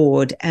taking on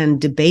board and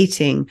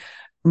debating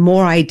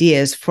more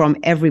ideas from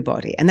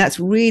everybody. And that's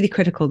really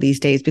critical these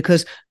days,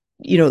 because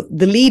the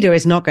leader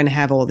is not going to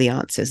have all the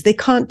answers. They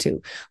can't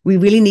do. We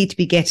really need to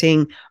be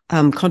getting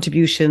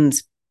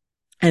contributions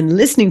and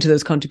listening to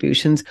those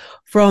contributions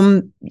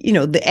from,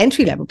 the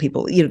entry level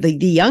people, the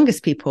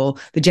youngest people,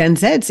 the Gen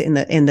Zs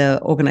in the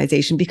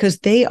organization, because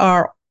they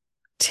are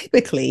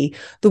typically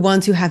the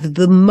ones who have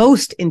the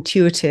most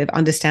intuitive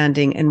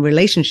understanding and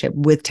relationship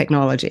with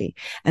technology.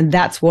 And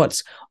that's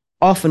what's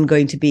often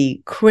going to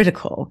be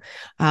critical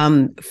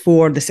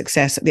for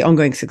the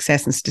ongoing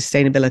success and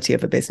sustainability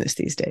of a business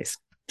these days.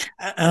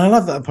 And I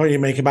love that point you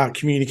make about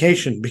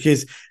communication,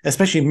 because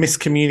especially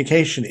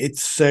miscommunication,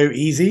 it's so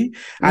easy.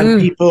 And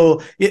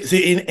people, so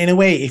in a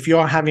way, if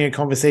you're having a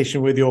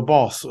conversation with your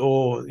boss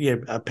or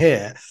a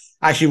peer,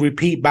 actually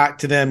repeat back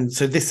to them,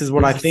 so this is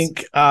what I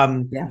think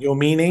you're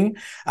meaning,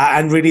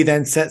 and really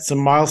then set some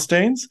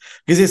milestones,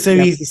 because it's so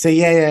easy to say,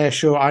 yeah,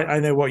 sure, I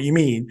know what you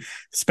mean.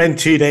 Spend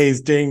 2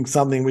 days doing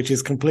something which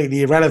is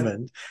completely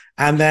irrelevant.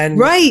 And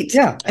then,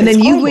 and then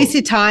you've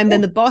wasted time. Then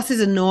the boss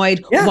is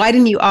annoyed. Why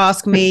didn't you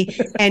ask me?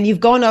 And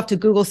you've gone off to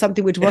Google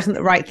something which wasn't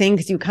the right thing,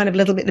 because you're kind of a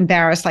little bit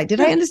embarrassed. Like, did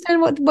I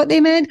understand what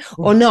they meant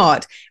or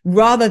not?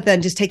 Rather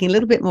than just taking a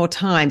little bit more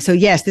time. So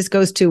yes, this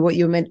goes to what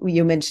you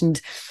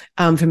mentioned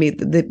for me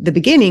the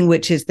beginning,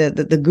 which is the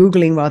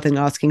Googling rather than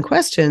asking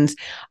questions.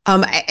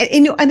 And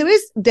there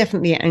is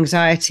definitely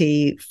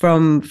anxiety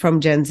from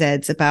Gen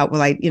Zs about,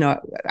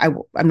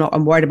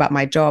 I'm worried about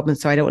my job, and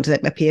so I don't want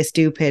to appear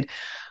stupid.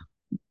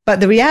 But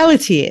the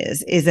reality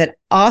is that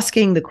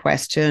asking the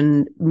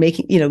question,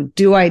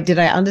 did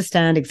I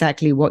understand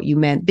exactly what you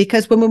meant?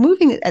 Because when we're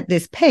moving at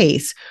this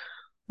pace,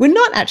 we're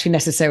not actually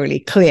necessarily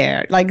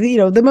clear. Like,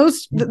 the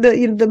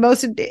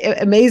most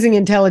amazing,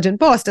 intelligent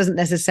boss doesn't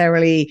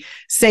necessarily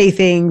say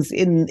things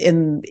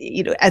in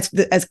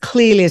as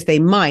clearly as they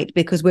might,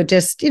 because we're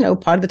just,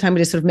 part of the time we're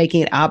just sort of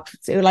making it up.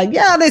 So we're like,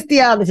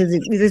 this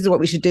is what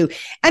we should do.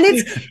 And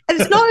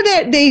it's not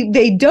that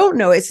they don't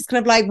know. It's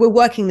kind of like we're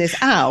working this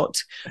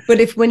out.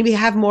 But when we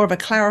have more of a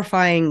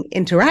clarifying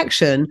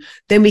interaction,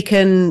 then we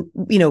can,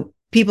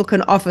 people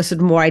can offer sort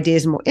of more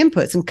ideas and more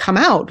inputs and come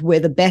out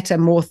with a better,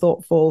 more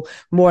thoughtful,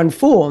 more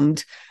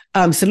informed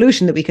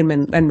solution that we can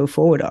then move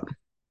forward on.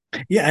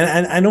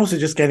 Yeah, and also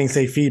just getting,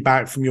 say,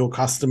 feedback from your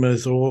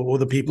customers or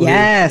the people who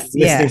are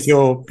listening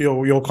to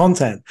your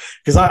content,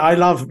 because I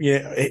love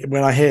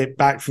when I hear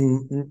back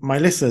from my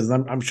listeners,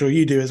 and I'm sure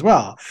you do as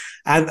well.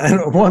 And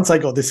once I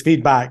got this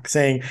feedback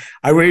saying,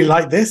 I really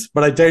like this,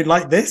 but I don't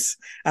like this,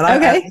 and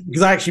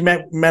because I actually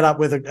met up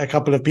with a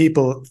couple of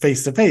people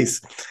face to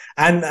face.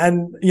 And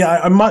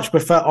I much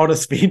prefer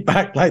honest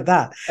feedback like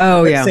that.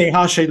 Saying,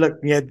 Harshay, look,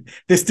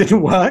 this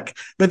didn't work,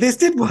 but this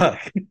did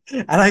work.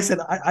 And I said,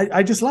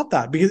 I just love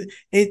that, because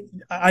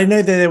I know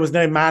that there was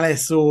no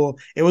malice, or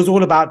it was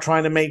all about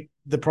trying to make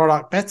the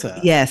product better.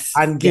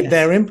 And give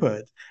their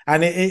input.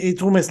 And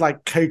it's almost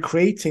like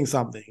co-creating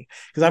something,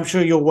 because I'm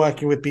sure you're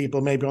working with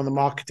people maybe on the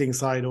marketing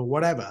side or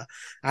whatever.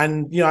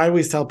 And, I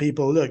always tell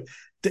people, look,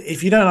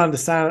 if you don't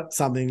understand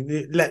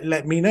something,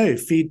 let me know,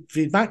 feed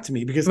back to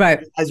me, because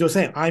as you're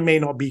saying, I may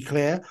not be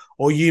clear,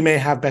 or you may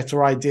have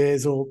better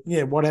ideas, or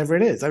whatever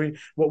it is. I mean,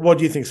 what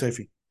do you think,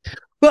 Sophie?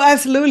 Well,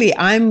 absolutely.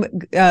 I'm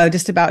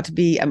just about to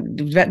be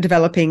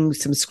developing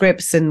some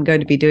scripts and going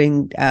to be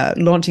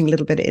launching a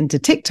little bit into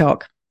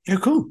TikTok. Oh,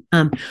 cool.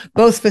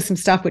 Both for some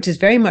stuff which is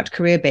very much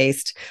career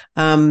based,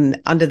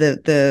 under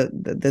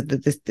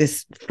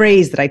this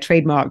phrase that I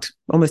trademarked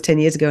almost 10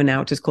 years ago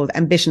now, which is called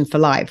Ambition for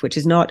Life, which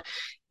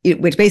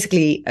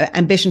basically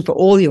ambition for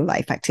all your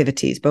life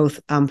activities, both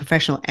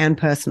professional and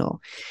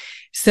personal.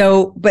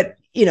 So, but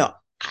the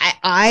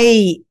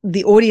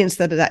audience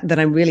that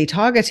I'm really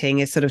targeting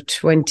is sort of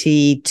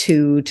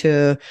 22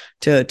 to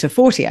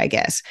 40, I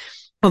guess.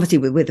 Obviously,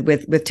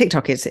 with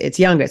TikTok, it's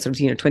younger, sort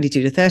of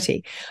 22 to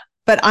 30.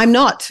 But I'm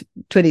not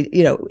 20,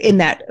 in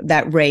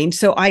that range.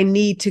 So I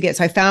need to get.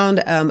 So I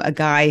found a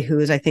guy who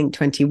is, I think,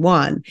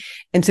 21,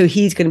 and so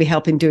he's going to be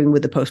helping doing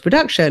with the post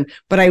production.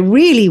 But I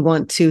really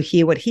want to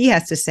hear what he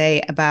has to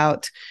say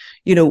about,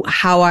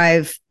 how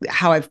I've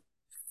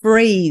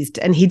phrased,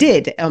 and he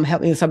did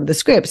help me with some of the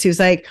scripts. He was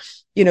like,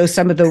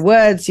 some of the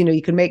words,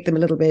 you can make them a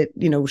little bit,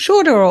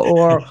 shorter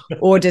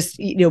or just,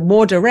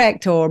 more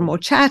direct or more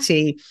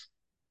chatty.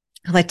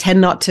 I tend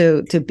not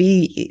to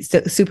be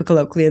super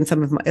colloquial in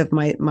some of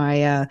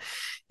my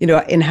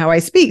in how I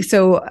speak.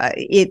 So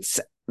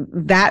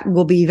that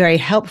will be very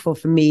helpful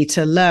for me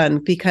to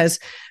learn, because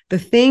the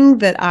thing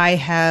that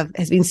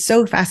has been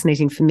so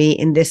fascinating for me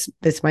in this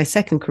my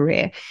second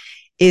career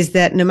is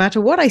that no matter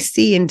what I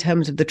see in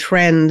terms of the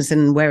trends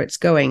and where it's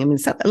going, I mean,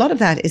 a lot of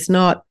that is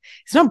not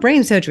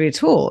brain surgery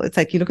at all. It's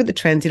like you look at the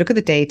trends, you look at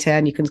the data,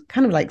 and you can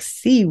kind of like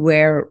see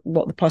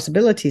what the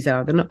possibilities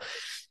are. They're not.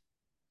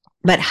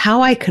 But how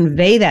I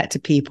convey that to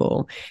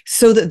people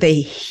so that they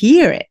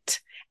hear it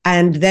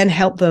and then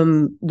help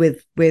them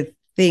with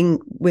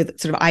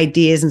sort of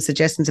ideas and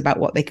suggestions about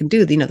what they can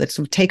do, the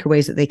sort of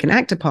takeaways that they can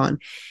act upon.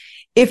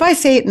 If I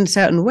say it in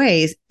certain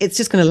ways, it's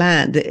just going to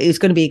land. It's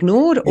going to be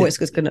ignored, or it's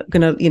just going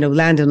to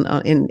land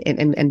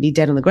and be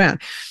dead on the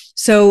ground.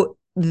 So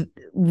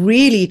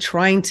really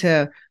trying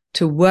to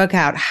work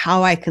out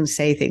how I can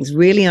say things,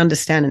 really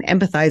understand and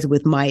empathize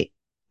with my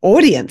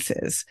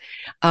audiences,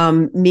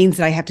 means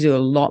that I have to do a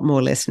lot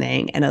more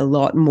listening and a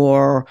lot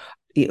more,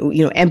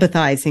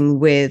 empathizing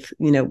with,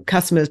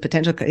 customers,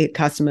 potential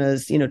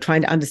customers,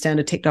 trying to understand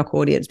a TikTok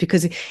audience.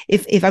 Because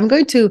if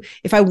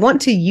I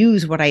want to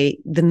use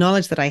the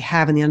knowledge that I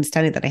have and the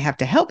understanding that I have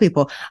to help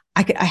people,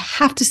 I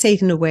have to say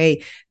it in a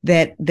way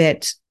that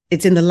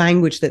it's in the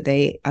language that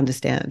they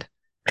understand.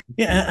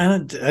 Yeah,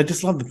 and I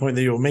just love the point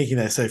that you're making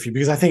there, Sophie,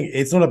 because I think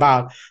it's not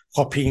about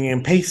copying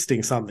and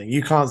pasting something.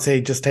 You can't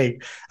say just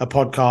take a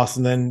podcast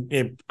and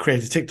then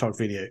create a TikTok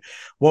video.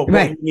 What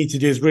you need to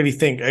do is really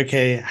think,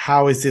 okay,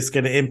 how is this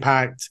going to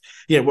impact?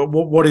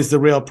 What is the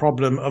real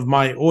problem of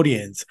my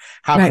audience?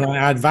 How can I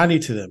add value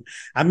to them?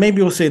 And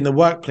maybe also in the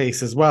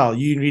workplace as well,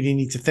 you really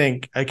need to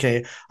think,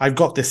 okay, I've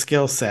got this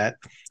skill set.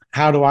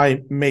 How do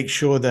I make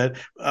sure that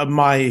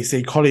my,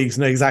 say, colleagues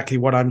know exactly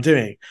what I'm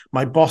doing?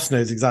 My boss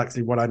knows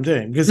exactly what I'm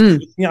doing, because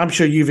I'm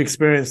sure you've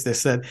experienced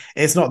this, that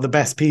it's not the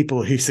best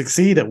people who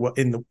succeed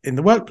in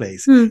the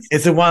workplace.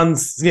 It's the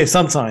ones,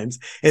 sometimes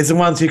it's the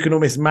ones who can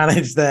almost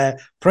manage their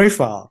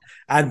profile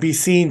and be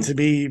seen to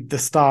be the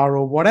star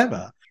or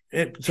whatever.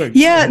 I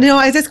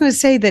was just going to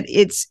say that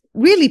it's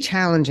really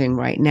challenging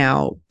right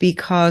now,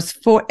 because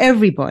for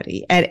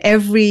everybody at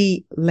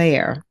every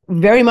layer,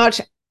 very much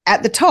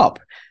at the top,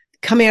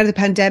 coming out of the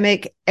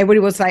pandemic,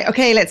 everybody was like,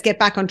 okay, let's get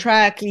back on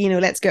track,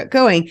 let's get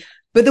going.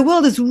 But the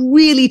world has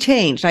really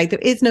changed. Like, there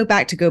is no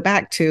back to go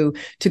back to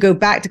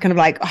kind of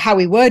like how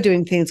we were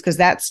doing things, because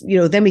that's,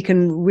 then we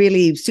can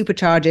really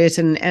supercharge it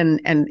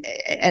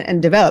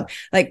and develop.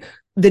 Like,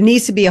 there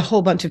needs to be a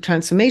whole bunch of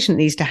transformation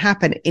that needs to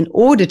happen in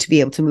order to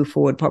be able to move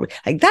forward properly.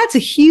 Like, that's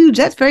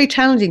very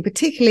challenging,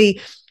 particularly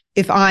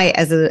if I,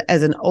 as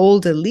an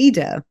older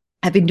leader,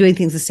 have been doing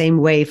things the same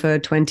way for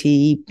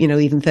 20,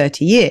 even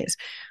 30 years.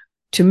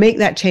 To make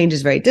that change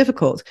is very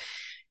difficult.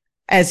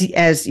 As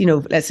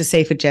let's just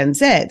say for Gen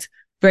Z,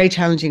 very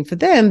challenging for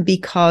them,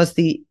 because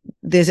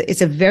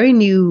it's a very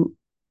new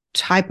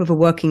type of a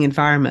working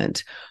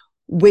environment,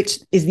 which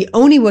is the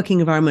only working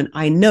environment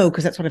I know,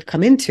 because that's what I've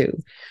come into.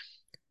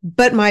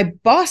 But my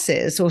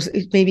bosses, or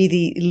maybe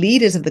the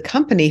leaders of the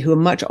company who are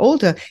much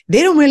older,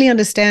 they don't really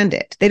understand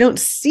it. They don't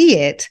see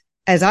it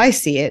as I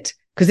see it,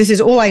 because this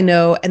is all I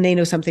know and they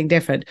know something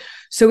different.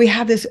 So we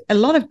have a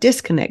lot of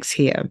disconnects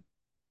here.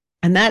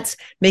 And that's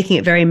making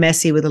it very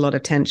messy with a lot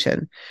of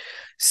tension.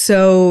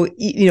 So,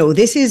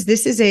 this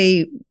is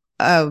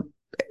a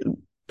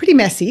pretty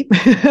messy.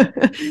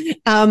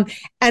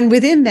 And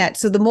within that,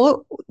 so the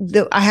more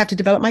I have to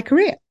develop my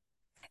career,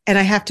 and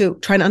I have to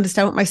try and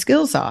understand what my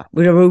skills are.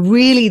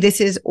 Really, this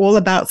is all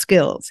about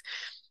skills.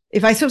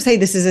 If I sort of say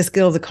this is a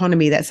skills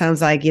economy, that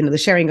sounds like, the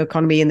sharing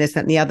economy and this, that,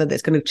 and the other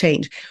that's going to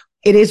change.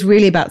 It is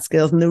really about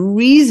skills. And the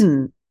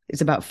reason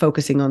it's about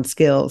focusing on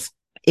skills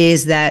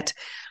is that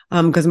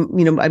because,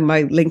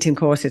 my LinkedIn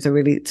courses are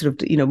really sort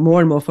of,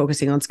 more and more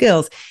focusing on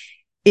skills,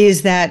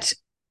 is that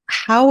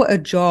how a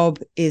job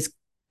is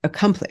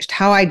accomplished,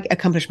 how I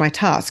accomplish my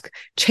task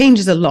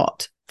changes a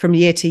lot from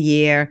year to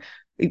year,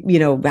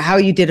 how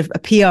you did a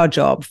PR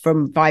job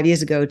from 5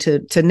 years ago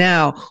to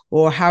now,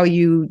 or how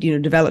you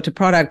developed a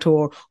product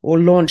or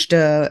launched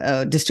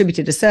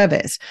distributed a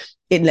service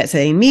in, let's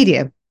say, in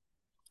media,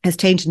 has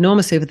changed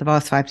enormously over the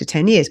past 5 to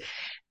 10 years.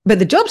 But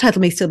the job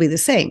title may still be the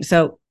same.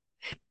 So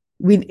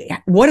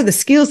what are the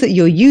skills that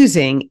you're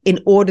using in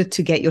order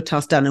to get your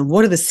task done? And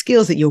what are the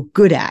skills that you're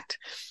good at?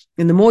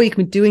 And the more you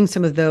can be doing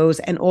some of those,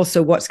 and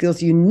also what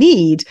skills you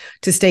need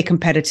to stay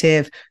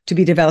competitive, to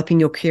be developing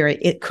your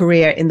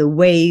career in the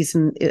ways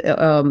and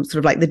sort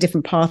of like the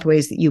different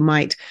pathways that you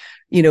might,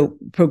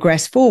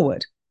 progress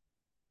forward.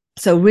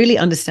 So really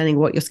understanding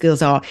what your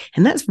skills are.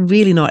 And that's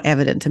really not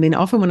evident. I mean,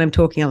 often when I'm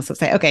talking, I'll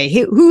say, okay,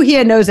 who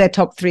here knows their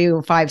top 3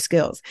 or 5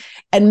 skills?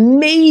 And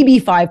maybe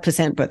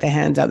 5% put their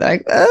hands up. They're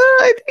like,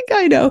 I think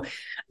I know.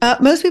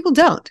 Most people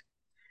don't.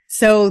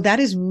 So that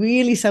is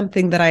really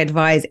something that I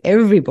advise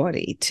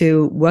everybody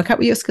to work out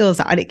what your skills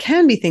are. And it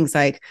can be things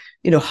like,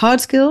 hard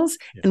skills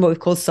and what we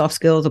call soft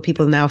skills, or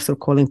people are now sort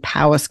of calling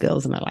power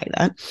skills. And I like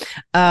that.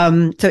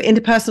 So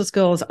interpersonal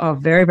skills are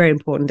very, very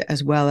important,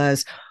 as well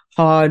as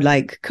hard,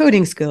 like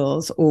coding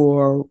skills,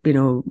 or,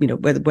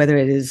 whether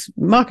it is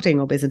marketing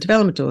or business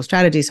development or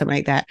strategy, something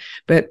like that.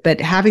 But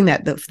having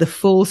the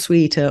full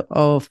suite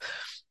or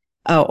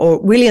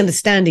really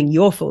understanding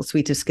your full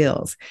suite of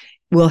skills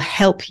will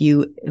help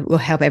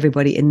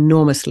everybody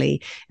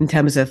enormously in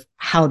terms of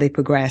how they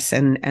progress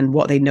and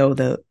what they know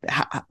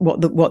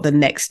what the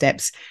next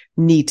steps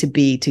need to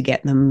be to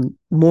get them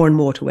more and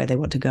more to where they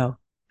want to go.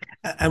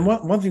 And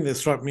one thing that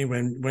struck me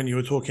when you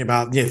were talking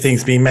about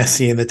things being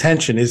messy and the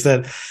tension is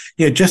that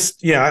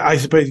I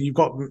suppose you've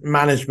got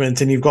management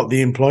and you've got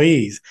the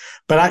employees,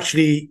 but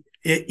actually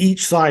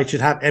each side should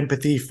have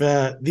empathy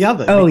for the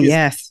other. Oh,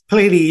 yes.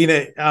 Clearly,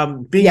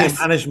 being in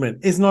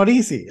management is not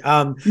easy.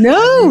 No,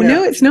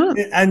 it's not.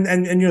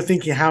 And you're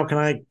thinking, how can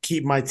I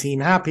keep my team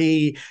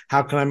happy?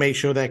 How can I make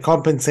sure they're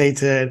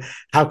compensated?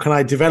 How can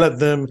I develop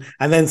them?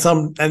 And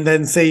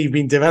then say you've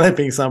been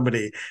developing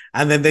somebody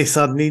and then they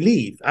suddenly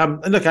leave.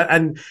 Look,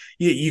 and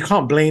you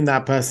can't blame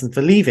that person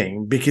for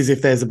leaving, because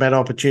if there's a better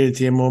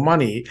opportunity and more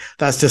money,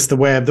 that's just the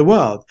way of the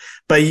world.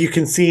 But you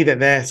can see that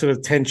there are sort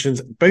of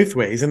tensions both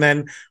ways. And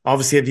then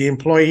obviously at the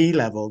employee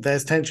level,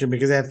 there's tension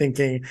because they're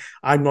thinking,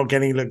 I'm not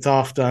getting looked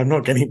after, I'm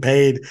not getting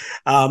paid.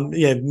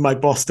 My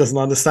boss doesn't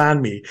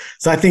understand me.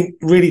 So I think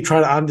really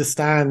trying to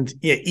understand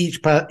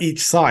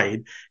each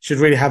side should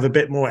really have a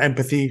bit more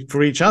empathy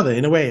for each other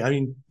in a way. I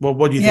mean,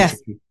 what do you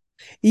think?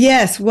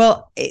 Yes.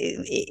 Well,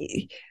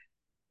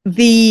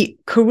 the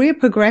career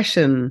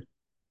progression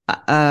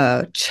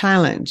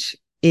challenge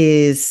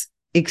is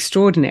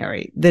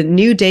extraordinary. The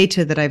new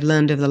data that I've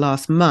learned over the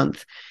last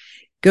month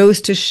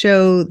goes to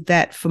show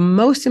that for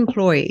most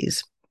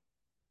employees,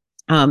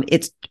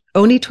 it's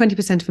only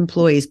 20% of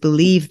employees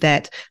believe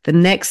that the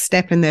next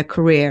step in their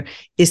career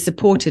is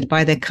supported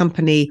by their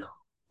company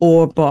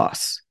or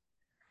boss.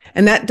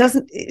 And that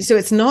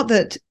it's not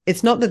that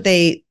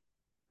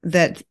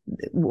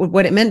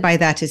what it meant by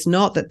that is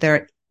not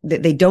that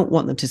they don't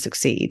want them to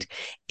succeed.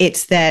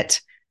 It's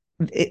that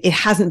it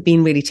hasn't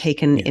been really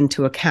taken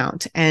into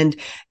account. And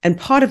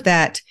part of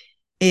that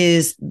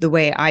is, the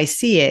way I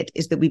see it,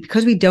 is that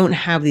because we don't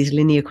have these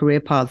linear career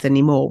paths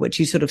anymore, which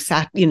you sort of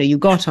you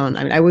got on.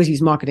 I mean, I always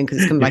use marketing because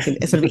it's kind of like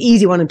a sort of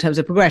easy one in terms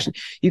of progression.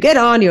 You get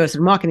on, you're a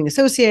sort of marketing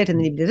associate, and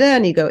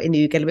then you go and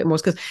you get a bit more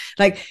skills.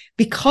 Like,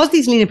 because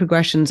these linear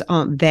progressions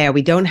aren't there,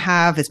 we don't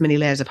have as many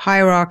layers of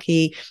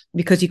hierarchy,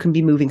 because you can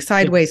be moving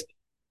sideways.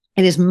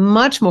 It is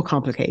much more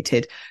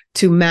complicated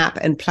to map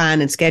and plan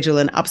and schedule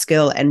and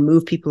upskill and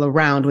move people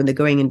around when they're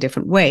going in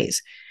different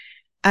ways.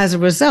 As a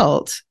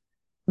result,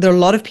 there are a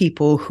lot of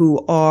people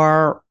who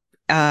are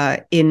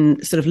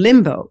in sort of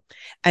limbo,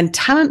 and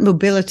talent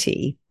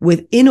mobility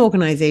within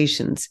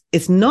organizations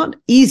is not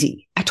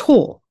easy at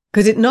all,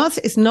 because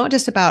it's not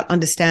just about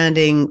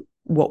understanding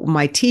what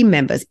my team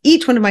members,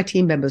 each one of my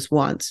team members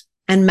wants,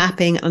 and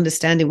mapping,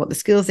 understanding what the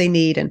skills they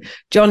need. And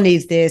John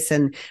needs this,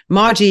 and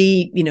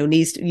Margie,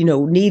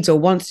 needs or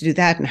wants to do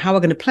that, and how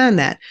we're going to plan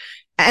that,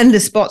 and the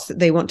spots that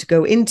they want to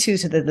go into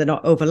so that they're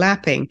not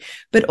overlapping.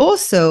 But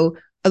also,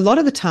 a lot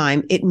of the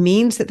time, it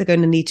means that they're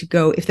going to need to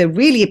go,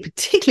 particularly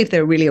if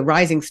they're really a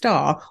rising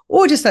star,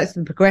 or just like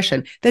the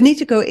progression, they need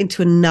to go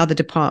into another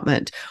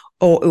department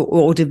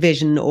or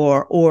division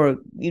or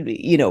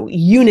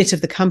unit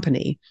of the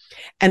company.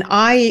 And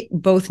I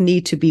both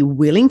need to be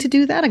willing to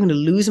do that. I'm going to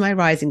lose my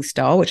rising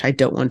star, which I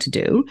don't want to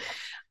do.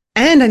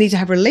 And I need to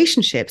have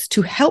relationships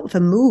to help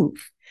them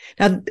move.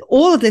 Now,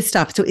 all of this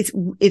stuff. So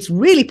it's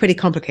really pretty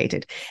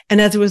complicated. And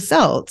as a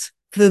result,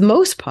 for the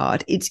most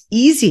part, it's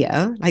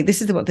easier, like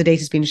this is what the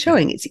data's been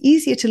showing, it's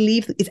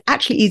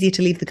actually easier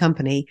to leave the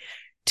company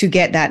to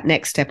get that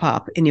next step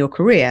up in your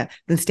career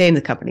than stay in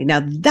the company.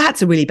 Now,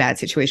 that's a really bad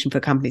situation for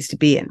companies to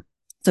be in.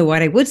 So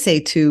what I would say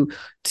to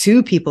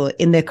people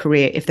in their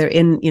career, if they're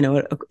in,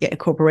 a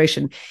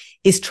corporation,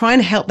 is trying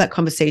to help that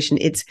conversation.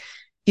 It's,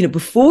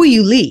 before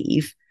you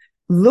leave,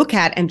 look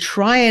at and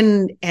try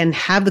and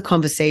have the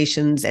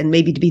conversations and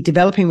maybe to be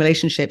developing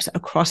relationships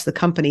across the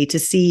company to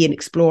see and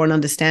explore and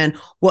understand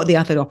what the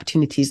other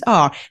opportunities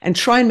are and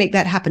try and make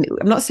that happen.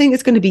 I'm not saying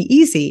it's going to be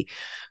easy,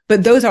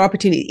 but those are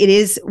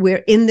opportunities.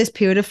 We're in this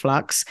period of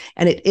flux,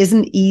 and it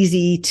isn't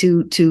easy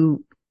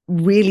to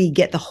really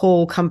get the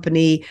whole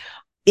company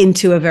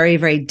into a very,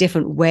 very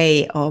different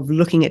way of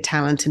looking at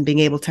talent and being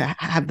able to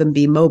have them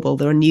be mobile.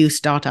 There are new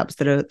startups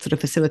that are sort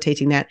of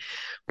facilitating that.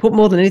 But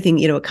more than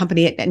anything, a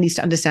company needs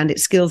to understand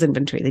its skills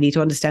inventory. They need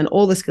to understand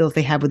all the skills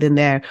they have within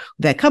their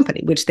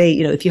company, which they,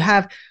 if you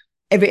have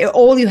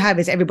all you have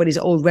is everybody's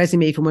old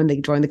resume from when they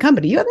joined the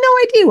company, you have no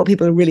idea what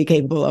people are really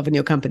capable of in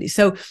your company.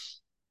 So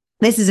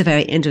this is a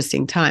very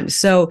interesting time.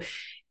 So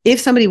if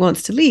somebody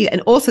wants to leave,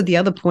 and also the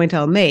other point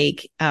I'll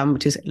make,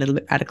 which is a little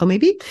bit radical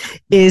maybe,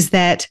 is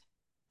that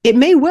it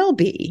may well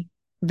be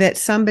that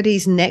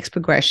somebody's next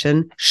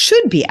progression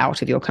should be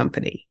out of your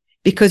company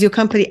because your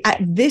company at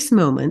this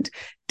moment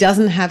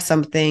doesn't have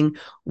something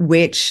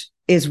which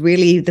is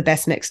really the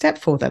best next step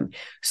for them.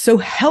 So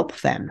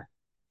help them,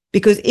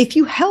 because if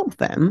you help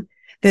them,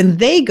 then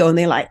they go and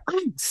they're like,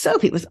 oh,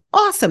 Sophie, it was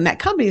awesome. That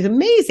company is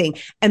amazing.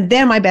 And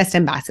they're my best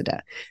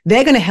ambassador.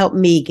 They're going to help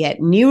me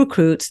get new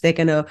recruits. They're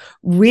going to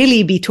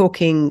really be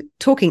talking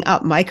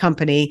up my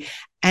company.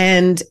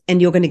 And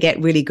you're going to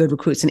get really good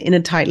recruits. And in a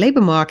tight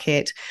labor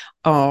market,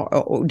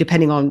 or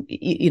depending on,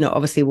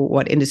 obviously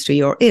what industry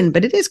you're in,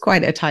 but it is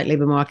quite a tight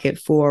labor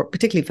market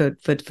particularly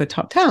for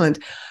top talent.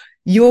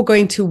 You're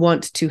going to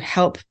want to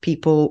help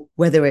people,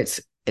 whether it's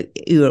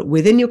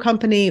within your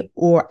company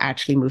or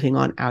actually moving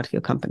on out of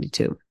your company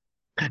too.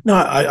 No,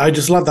 I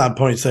just love that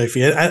point,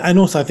 Sophie. And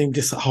also I think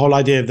just the whole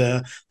idea of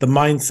the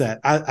mindset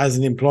as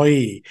an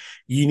employee,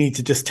 you need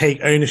to just take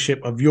ownership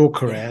of your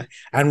career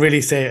and really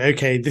say,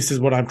 okay, this is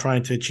what I'm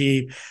trying to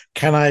achieve.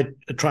 Can I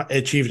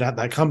achieve it at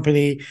that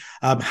company?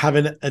 Have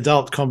an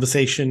adult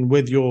conversation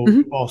with your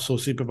boss or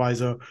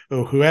supervisor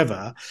or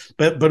whoever,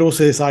 but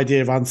also this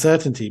idea of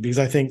uncertainty, because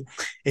I think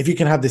if you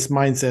can have this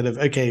mindset of,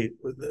 okay,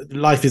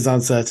 life is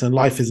uncertain,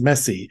 life is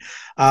messy,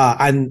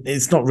 and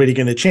it's not really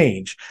going to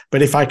change.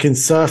 But if I can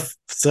surf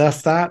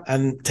that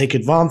and take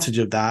advantage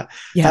of that,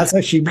 that's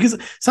actually, because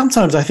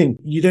sometimes I think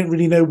you don't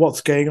really know what's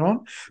going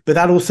on, but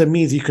that also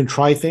means you can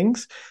try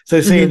things.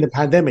 So say in the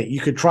pandemic, you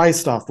could try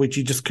stuff which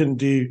you just couldn't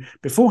do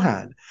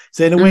beforehand.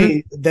 So in a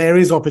way, there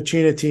is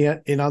opportunity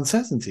in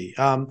uncertainty.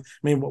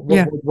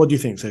 What do you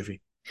think,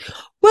 Sophie?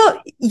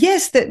 Well,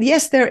 yes,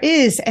 there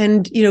is.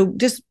 And,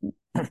 just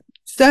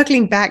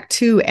circling back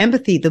to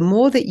empathy, the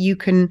more that you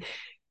can,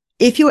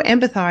 if you're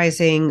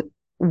empathizing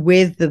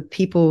with the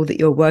people that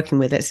you're working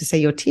with, let's just say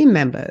your team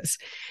members,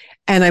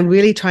 and I'm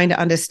really trying to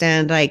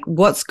understand, like,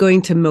 what's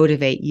going to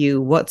motivate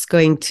you, what's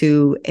going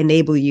to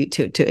enable you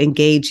to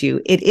engage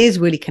you. It is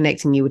really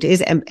connecting you. It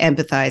is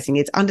empathizing.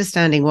 It's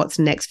understanding what's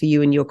next for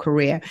you in your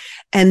career,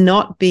 and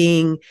not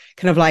being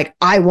kind of like,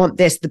 I want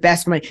this, the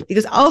best for my,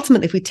 because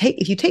ultimately,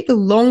 if you take the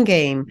long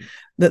game,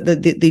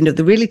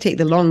 really take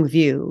the long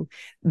view,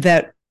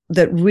 that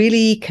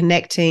really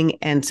connecting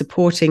and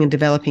supporting and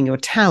developing your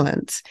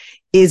talents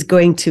is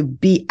going to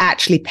be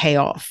actually pay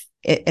off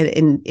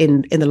in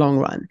the long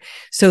run.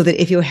 So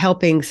that if you're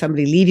helping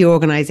somebody leave your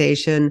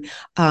organization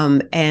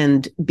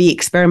and be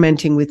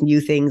experimenting with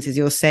new things, as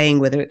you're saying,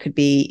 whether it could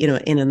be,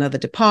 in another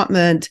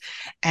department,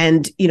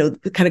 and,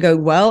 kind of go,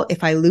 well,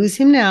 if I lose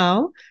him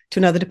now to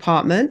another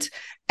department,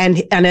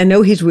 and I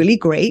know he's really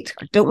great,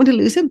 I don't want to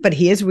lose him, but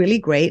he is really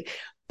great.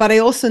 But I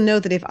also know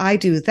that if I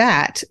do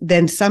that,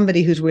 then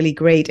somebody who's really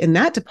great in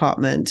that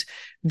department,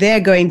 they're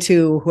going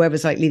to,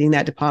 whoever's like leading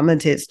that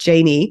department, it's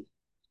Janie,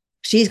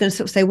 she's going to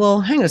sort of say, well,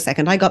 hang on a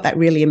second, I got that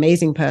really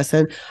amazing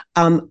person.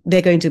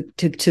 They're going to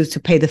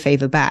pay the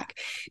favor back,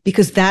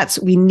 because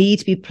we need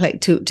to be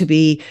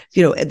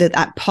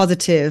that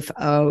positive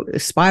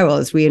spiral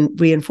is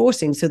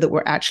reinforcing, so that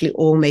we're actually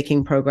all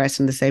making progress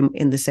in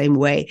the same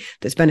way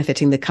that's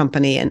benefiting the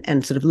company,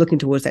 and sort of looking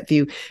towards that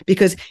view.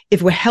 Because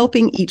if we're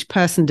helping each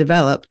person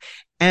develop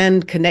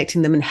and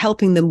connecting them and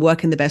helping them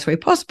work in the best way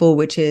possible,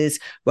 which is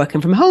working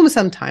from home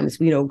sometimes,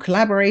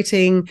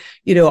 collaborating,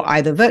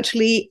 either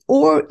virtually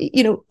or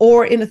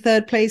in a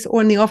third place or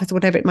in the office,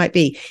 whatever it might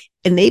be,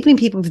 enabling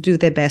people to do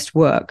their best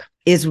work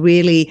is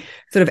really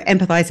sort of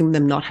empathizing with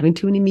them, not having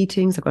too many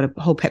meetings. I've got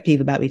a whole pet peeve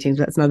about meetings,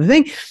 but that's another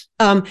thing.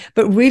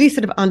 But really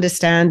sort of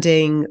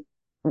understanding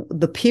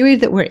the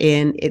period that we're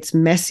in. It's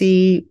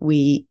messy.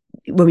 When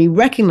we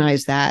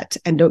recognize that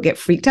and don't get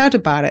freaked out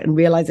about it, and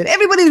realize that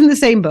everybody's in the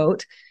same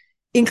boat,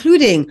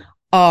 including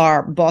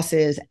our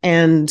bosses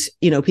and,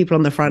 people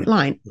on the front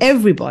line,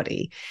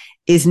 everybody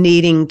is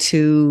needing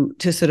to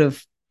sort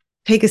of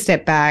take a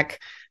step back,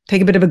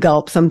 take a bit of a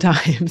gulp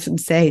sometimes, and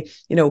say,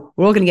 we're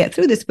all going to get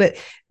through this. But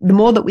the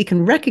more that we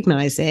can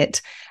recognize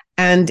it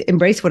and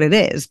embrace what it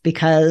is,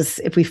 because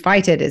if we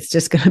fight it, it's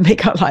just going to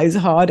make our lives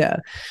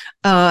harder,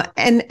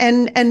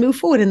 and move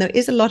forward. And there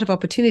is a lot of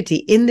opportunity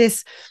in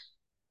this.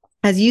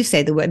 As you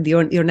say, the word,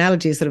 your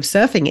analogy is sort of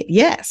surfing it.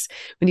 Yes,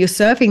 when you're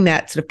surfing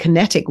that sort of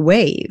kinetic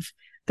wave,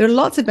 there are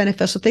lots of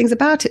beneficial things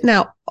about it.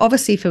 Now,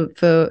 obviously,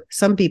 for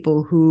some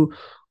people who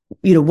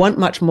want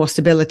much more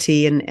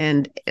stability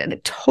and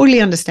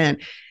totally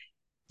understand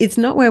it's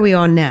not where we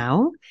are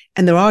now.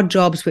 And there are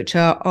jobs which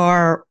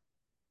are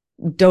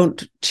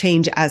don't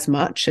change as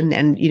much,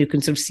 and you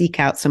can sort of seek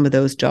out some of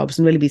those jobs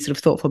and really be sort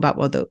of thoughtful about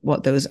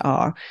what those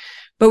are.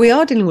 But we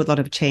are dealing with a lot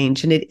of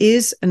change, and it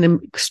is an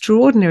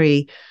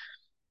extraordinary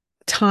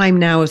time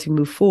now as we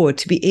move forward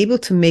to be able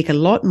to make a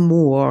lot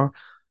more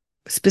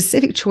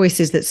specific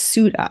choices that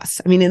suit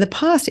us. I mean, in the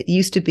past, it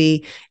used to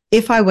be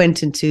if I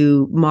went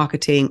into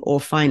marketing or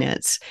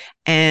finance,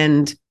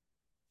 and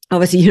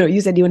obviously,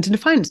 you said you went into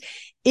finance.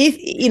 If,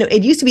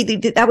 it used to be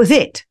that was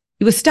it.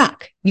 You were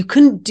stuck. You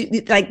couldn't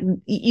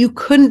you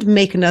couldn't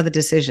make another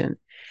decision.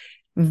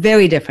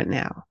 Very different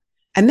now.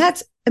 And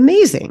that's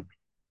amazing.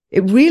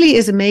 It really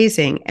is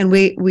amazing. And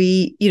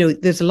we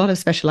there's a lot of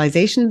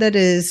specialization that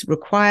is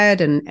required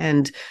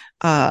and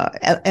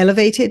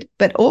elevated,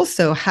 but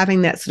also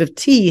having that sort of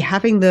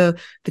having the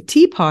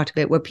tea part of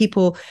it, where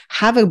people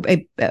have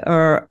a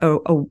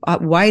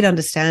wide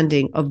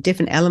understanding of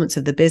different elements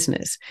of the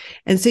business.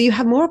 And so you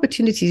have more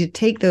opportunity to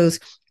take those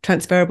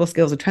transferable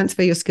skills or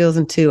transfer your skills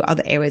into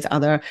other areas,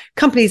 other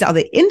companies,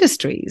 other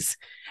industries,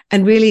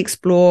 and really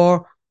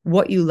explore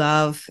what you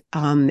love,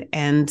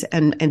 and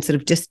sort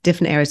of just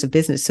different areas of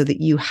business, so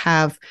that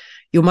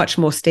you're much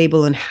more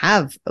stable and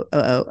have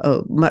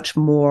a much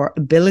more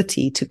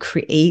ability to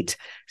create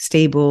a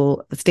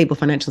stable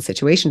financial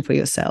situation for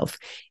yourself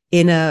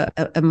in a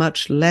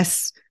much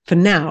less, for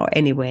now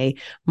anyway,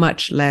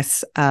 much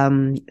less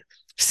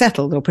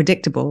settled or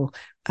predictable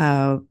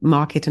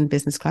market and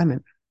business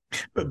climate.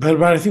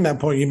 But I think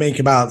that point you make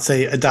about,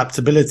 say,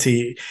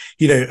 adaptability,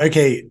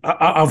 okay,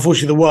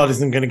 unfortunately, the world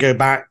isn't going to go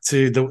back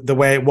to the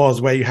way it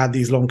was, where you had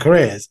these long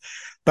careers.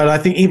 But I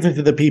think even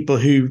for the people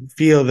who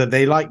feel that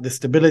they like the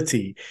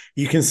stability,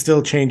 you can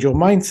still change your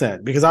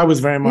mindset. Because I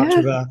was very much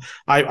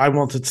I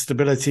wanted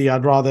stability.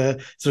 I'd rather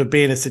sort of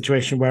be in a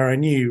situation where I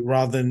knew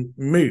rather than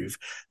move.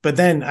 But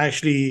then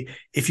actually,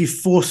 if you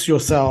force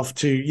yourself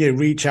to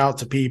reach out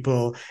to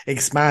people,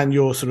 expand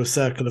your sort of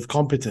circle of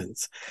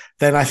competence,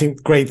 then I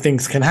think great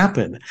things can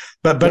happen.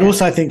 But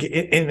also I think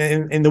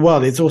in the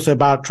world, it's also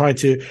about trying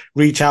to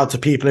reach out to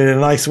people in a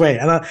nice way.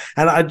 And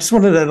I just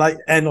wanted to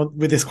end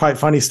with this quite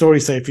funny story,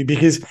 Sophie,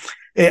 because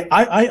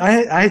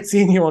I had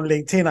seen you on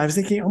LinkedIn. I was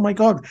thinking, oh my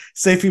God,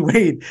 Sophie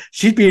Wade,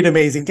 she'd be an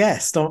amazing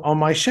guest on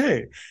my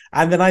show.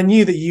 And then I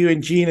knew that you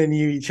and Gina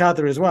knew each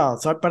other as well.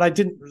 But I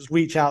didn't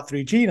reach out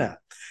through Gina.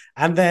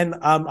 And then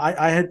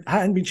I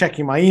hadn't been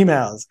checking my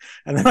emails,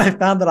 and then I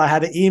found that I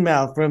had an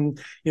email from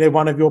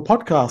one of your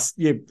podcast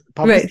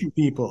publicity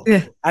people,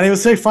 and it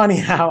was so funny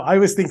how I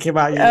was thinking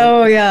about you.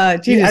 Oh yeah,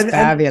 Gina's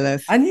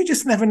fabulous, and you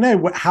just never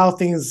know how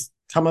things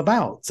come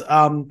about.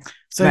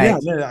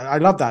 I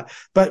love that.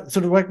 But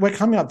sort of we're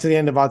coming up to the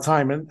end of our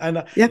time, and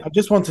I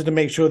just wanted to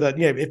make sure that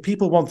if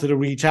people wanted to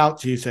reach out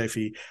to you,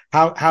 Sophie,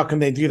 how can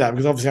they do that?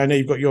 Because obviously I know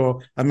you've got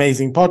your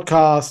amazing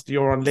podcast,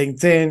 you're on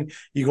LinkedIn,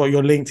 you got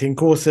your LinkedIn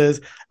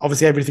courses.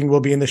 Obviously everything will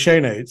be in the show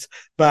notes.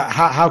 But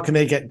how can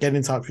they get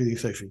in touch with you,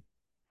 Sophie?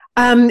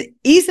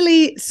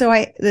 Easily. So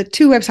the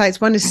two websites.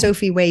 One is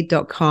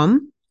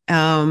sophiewade.com.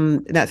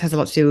 That has a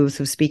lot to do with sort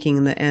of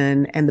speaking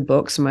and the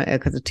books,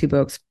 because of two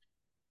books.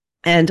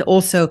 And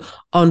also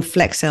on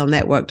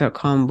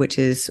flexcelnetwork.com, which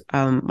is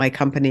my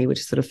company, which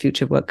is sort of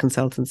future work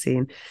consultancy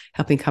and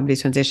helping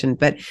companies transition.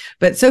 But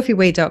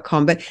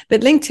sophiewade.com. But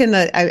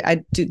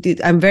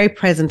LinkedIn, I'm very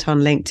present on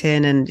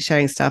LinkedIn and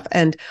sharing stuff,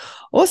 and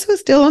also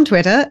still on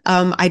Twitter.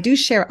 I do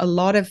share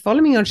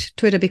follow me on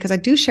Twitter, because I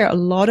do share a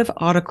lot of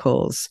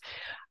articles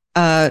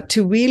which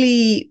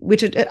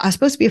are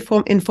supposed to be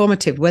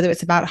informative, whether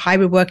it's about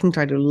hybrid working.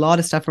 I do a lot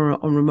of stuff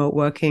on remote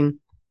working.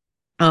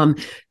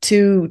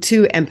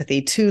 To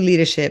empathy, to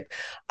leadership,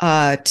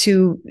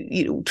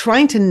 to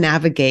trying to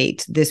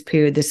navigate this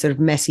period, this sort of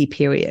messy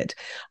period.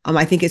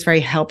 I think it's very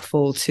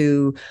helpful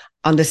to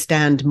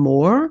understand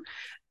more,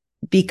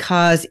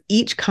 because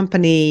each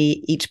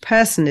company, each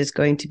person is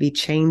going to be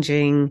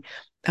changing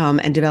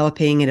and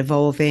developing and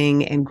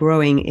evolving and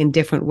growing in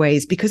different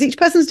ways, because each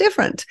person's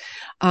different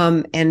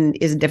and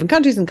is in different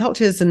countries and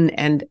cultures,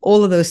 and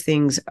all of those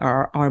things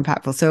are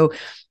impactful. So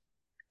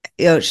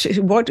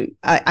what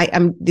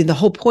I'm the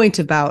whole point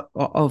of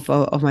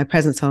my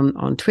presence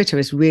on Twitter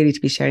is really to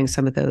be sharing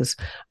some of those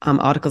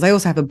articles. I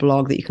also have a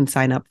blog that you can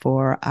sign up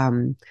for. I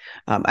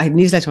have a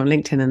newsletter on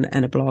LinkedIn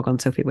and a blog on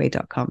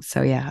sophiewade.com.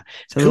 So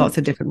cool. Lots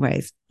of different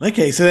ways.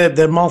 Okay, so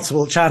there are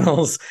multiple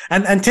channels,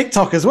 and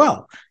TikTok as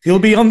well. You'll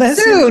be on there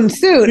soon.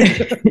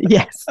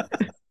 Yes.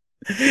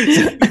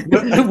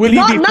 Will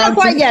you not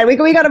quite yet. We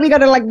got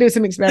to do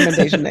some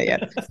experimentation there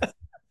yet.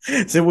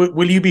 So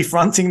will you be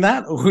fronting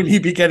that, or will you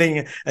be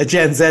getting a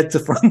Gen Z to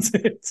front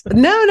it?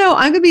 No,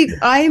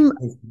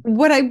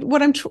 what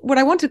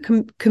I want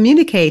to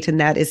communicate in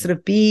that is sort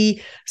of be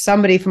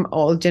somebody from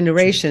all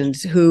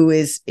generations who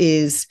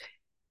is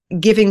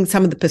giving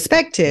some of the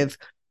perspective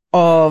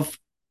of,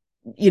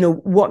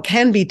 what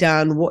can be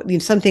done,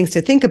 some things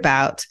to think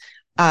about,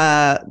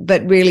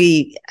 but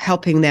really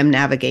helping them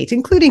navigate,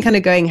 including kind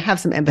of have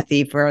some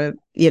empathy for,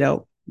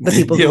 the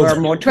people who are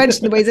more entrenched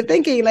in the ways of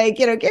thinking, like,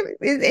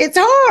 it's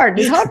hard.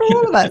 It's hard for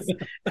all of us.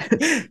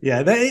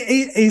 Yeah,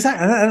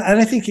 exactly. And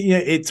I think,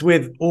 it's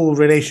with all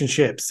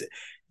relationships.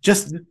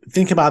 Just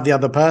think about the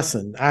other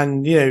person,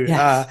 and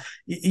Yes.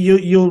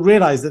 You'll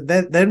realize that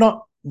they're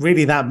not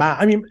really that bad.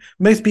 I mean,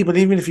 most people,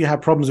 even if you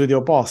have problems with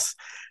your boss,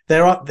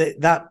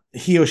 that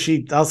he or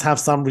she does have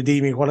some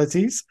redeeming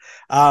qualities.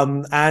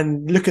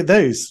 And look at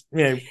those,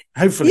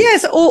 hopefully.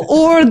 Yes,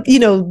 or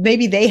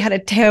maybe they had a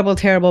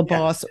terrible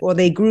boss, or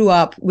they grew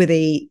up with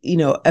a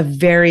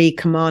very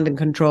command and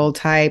control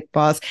type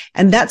boss,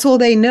 and that's all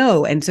they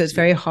know, and so it's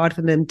very hard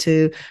for them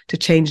to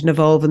change and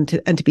evolve and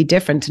to be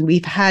different. And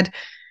we've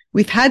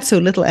had so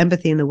little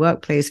empathy in the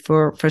workplace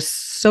for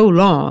so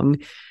long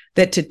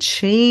that to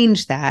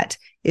change that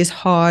is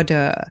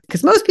harder,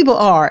 because most people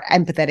are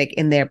empathetic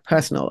in their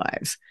personal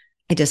lives.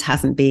 It just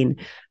hasn't been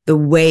the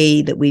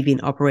way that we've been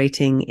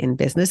operating in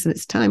business, and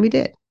it's time we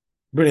did.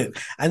 Brilliant.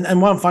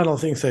 And one final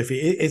thing, Sophie,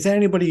 is there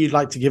anybody you'd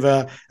like to give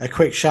a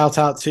quick shout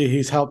out to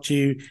who's helped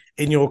you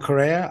in your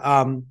career?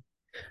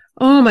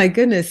 Oh my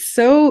goodness,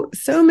 so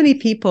many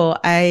people.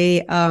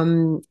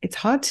 It's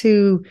hard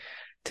to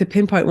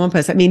pinpoint one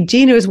person. I mean,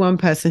 Gina is one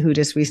person who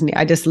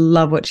I just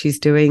love what she's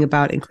doing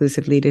about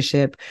inclusive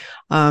leadership.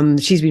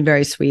 She's been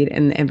very sweet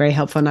and very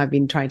helpful, and I've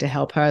been trying to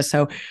help her.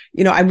 So,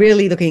 I'm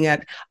really looking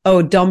at,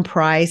 Dom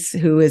Price,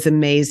 who is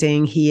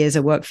amazing. He is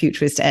a work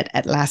futurist at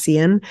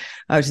Atlassian,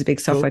 which is a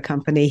big software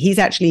company. He's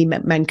actually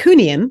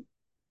Mancunian,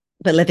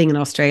 but living in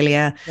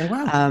Australia. Oh,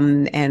 wow.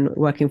 And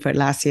working for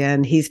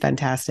Atlassian. He's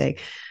fantastic.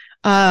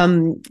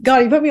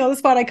 God, you put me on the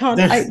spot. I can't.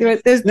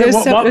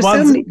 There's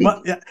so many.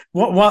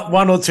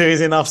 One or two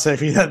is enough,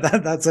 Sophie.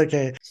 That's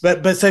okay.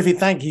 But Sophie,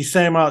 thank you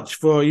so much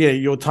for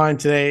your time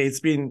today. It's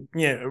been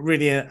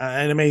really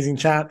an amazing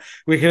chat.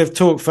 We could have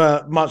talked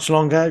for much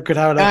longer. Could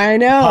have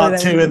part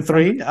 2 and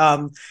 3.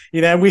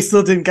 And we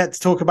still didn't get to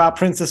talk about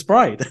Princess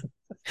Bride.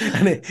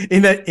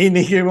 in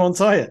a human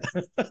Montoya.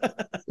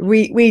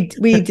 we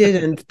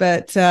didn't,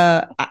 but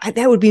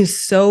that would be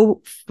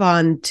so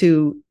fun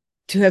to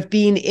have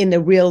been in the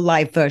real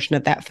life version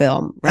of that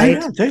film, right? Oh,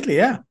 yeah, totally,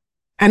 yeah.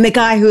 And the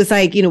guy who's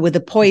like, with the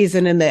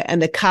poison and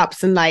the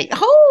cups and like,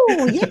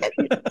 yeah.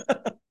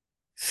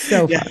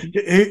 So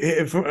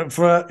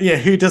fun.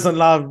 Who doesn't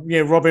love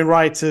Robin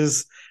Wright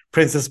as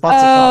Princess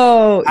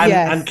Buttercup?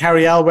 And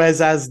Carrie Elwes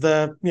as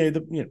the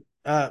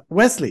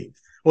Wesley,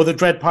 or the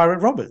Dread Pirate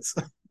Roberts.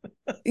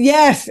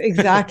 Yes,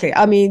 exactly.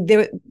 I mean,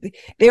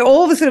 they're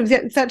all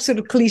the such sort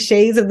of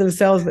cliches of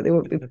themselves, but they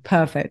were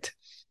perfect.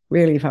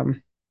 Really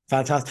fun.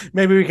 Fantastic.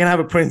 Maybe we can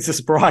have a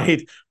Princess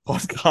Bride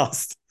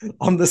podcast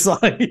on the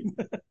side.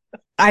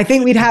 I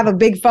think we'd have a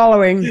big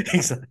following.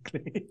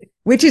 Exactly.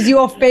 Which is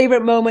your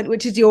favorite moment?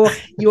 Which is your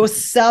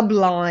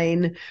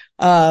subline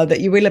that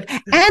you really love?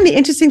 And the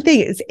interesting thing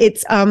is,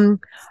 it's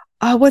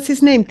what's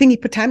his name? Thingy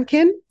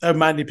Potemkin.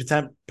 Mandy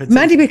Potemkin.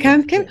 Mandy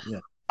Potemkin. Yeah.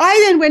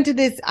 I then went to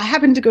this. I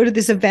happened to go to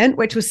this event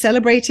which was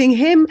celebrating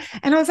him,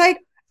 and I was like.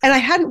 And I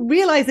hadn't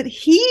realized that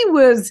he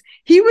was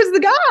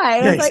the guy.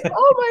 And I was like,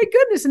 oh my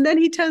goodness. And then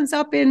he turns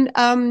up in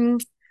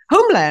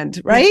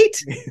Homeland, right?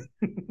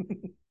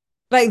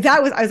 Like I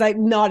was like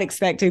not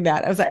expecting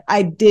that. I was like,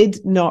 I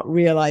did not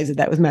realize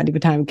that was Mandy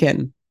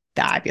Patinkin.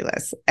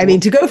 Fabulous. I mean,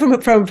 to go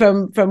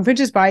from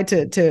Princess Bride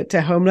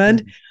to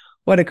Homeland,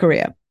 what a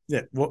career.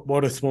 Yeah,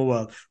 what a small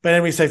world. But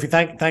anyway, Sophie,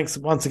 thanks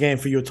once again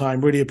for your time.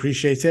 Really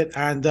appreciate it.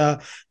 And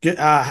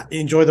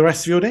enjoy the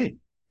rest of your day.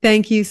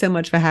 Thank you so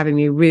much for having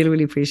me. Really,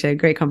 really appreciate it.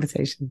 Great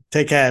conversation.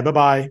 Take care.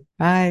 Bye-bye.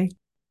 Bye.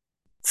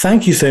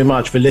 Thank you so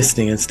much for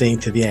listening and staying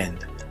to the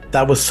end.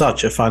 That was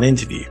such a fun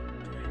interview.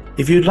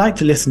 If you'd like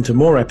to listen to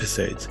more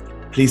episodes,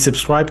 please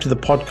subscribe to the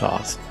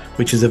podcast,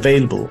 which is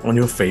available on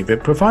your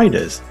favorite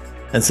providers,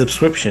 and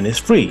subscription is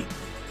free.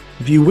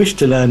 If you wish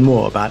to learn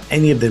more about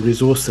any of the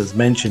resources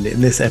mentioned in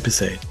this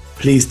episode,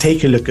 please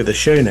take a look at the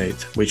show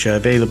notes, which are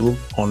available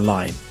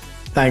online.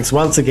 Thanks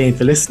once again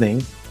for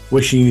listening.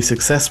 Wishing you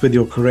success with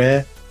your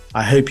career.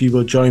 I hope you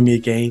will join me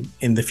again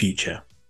in the future.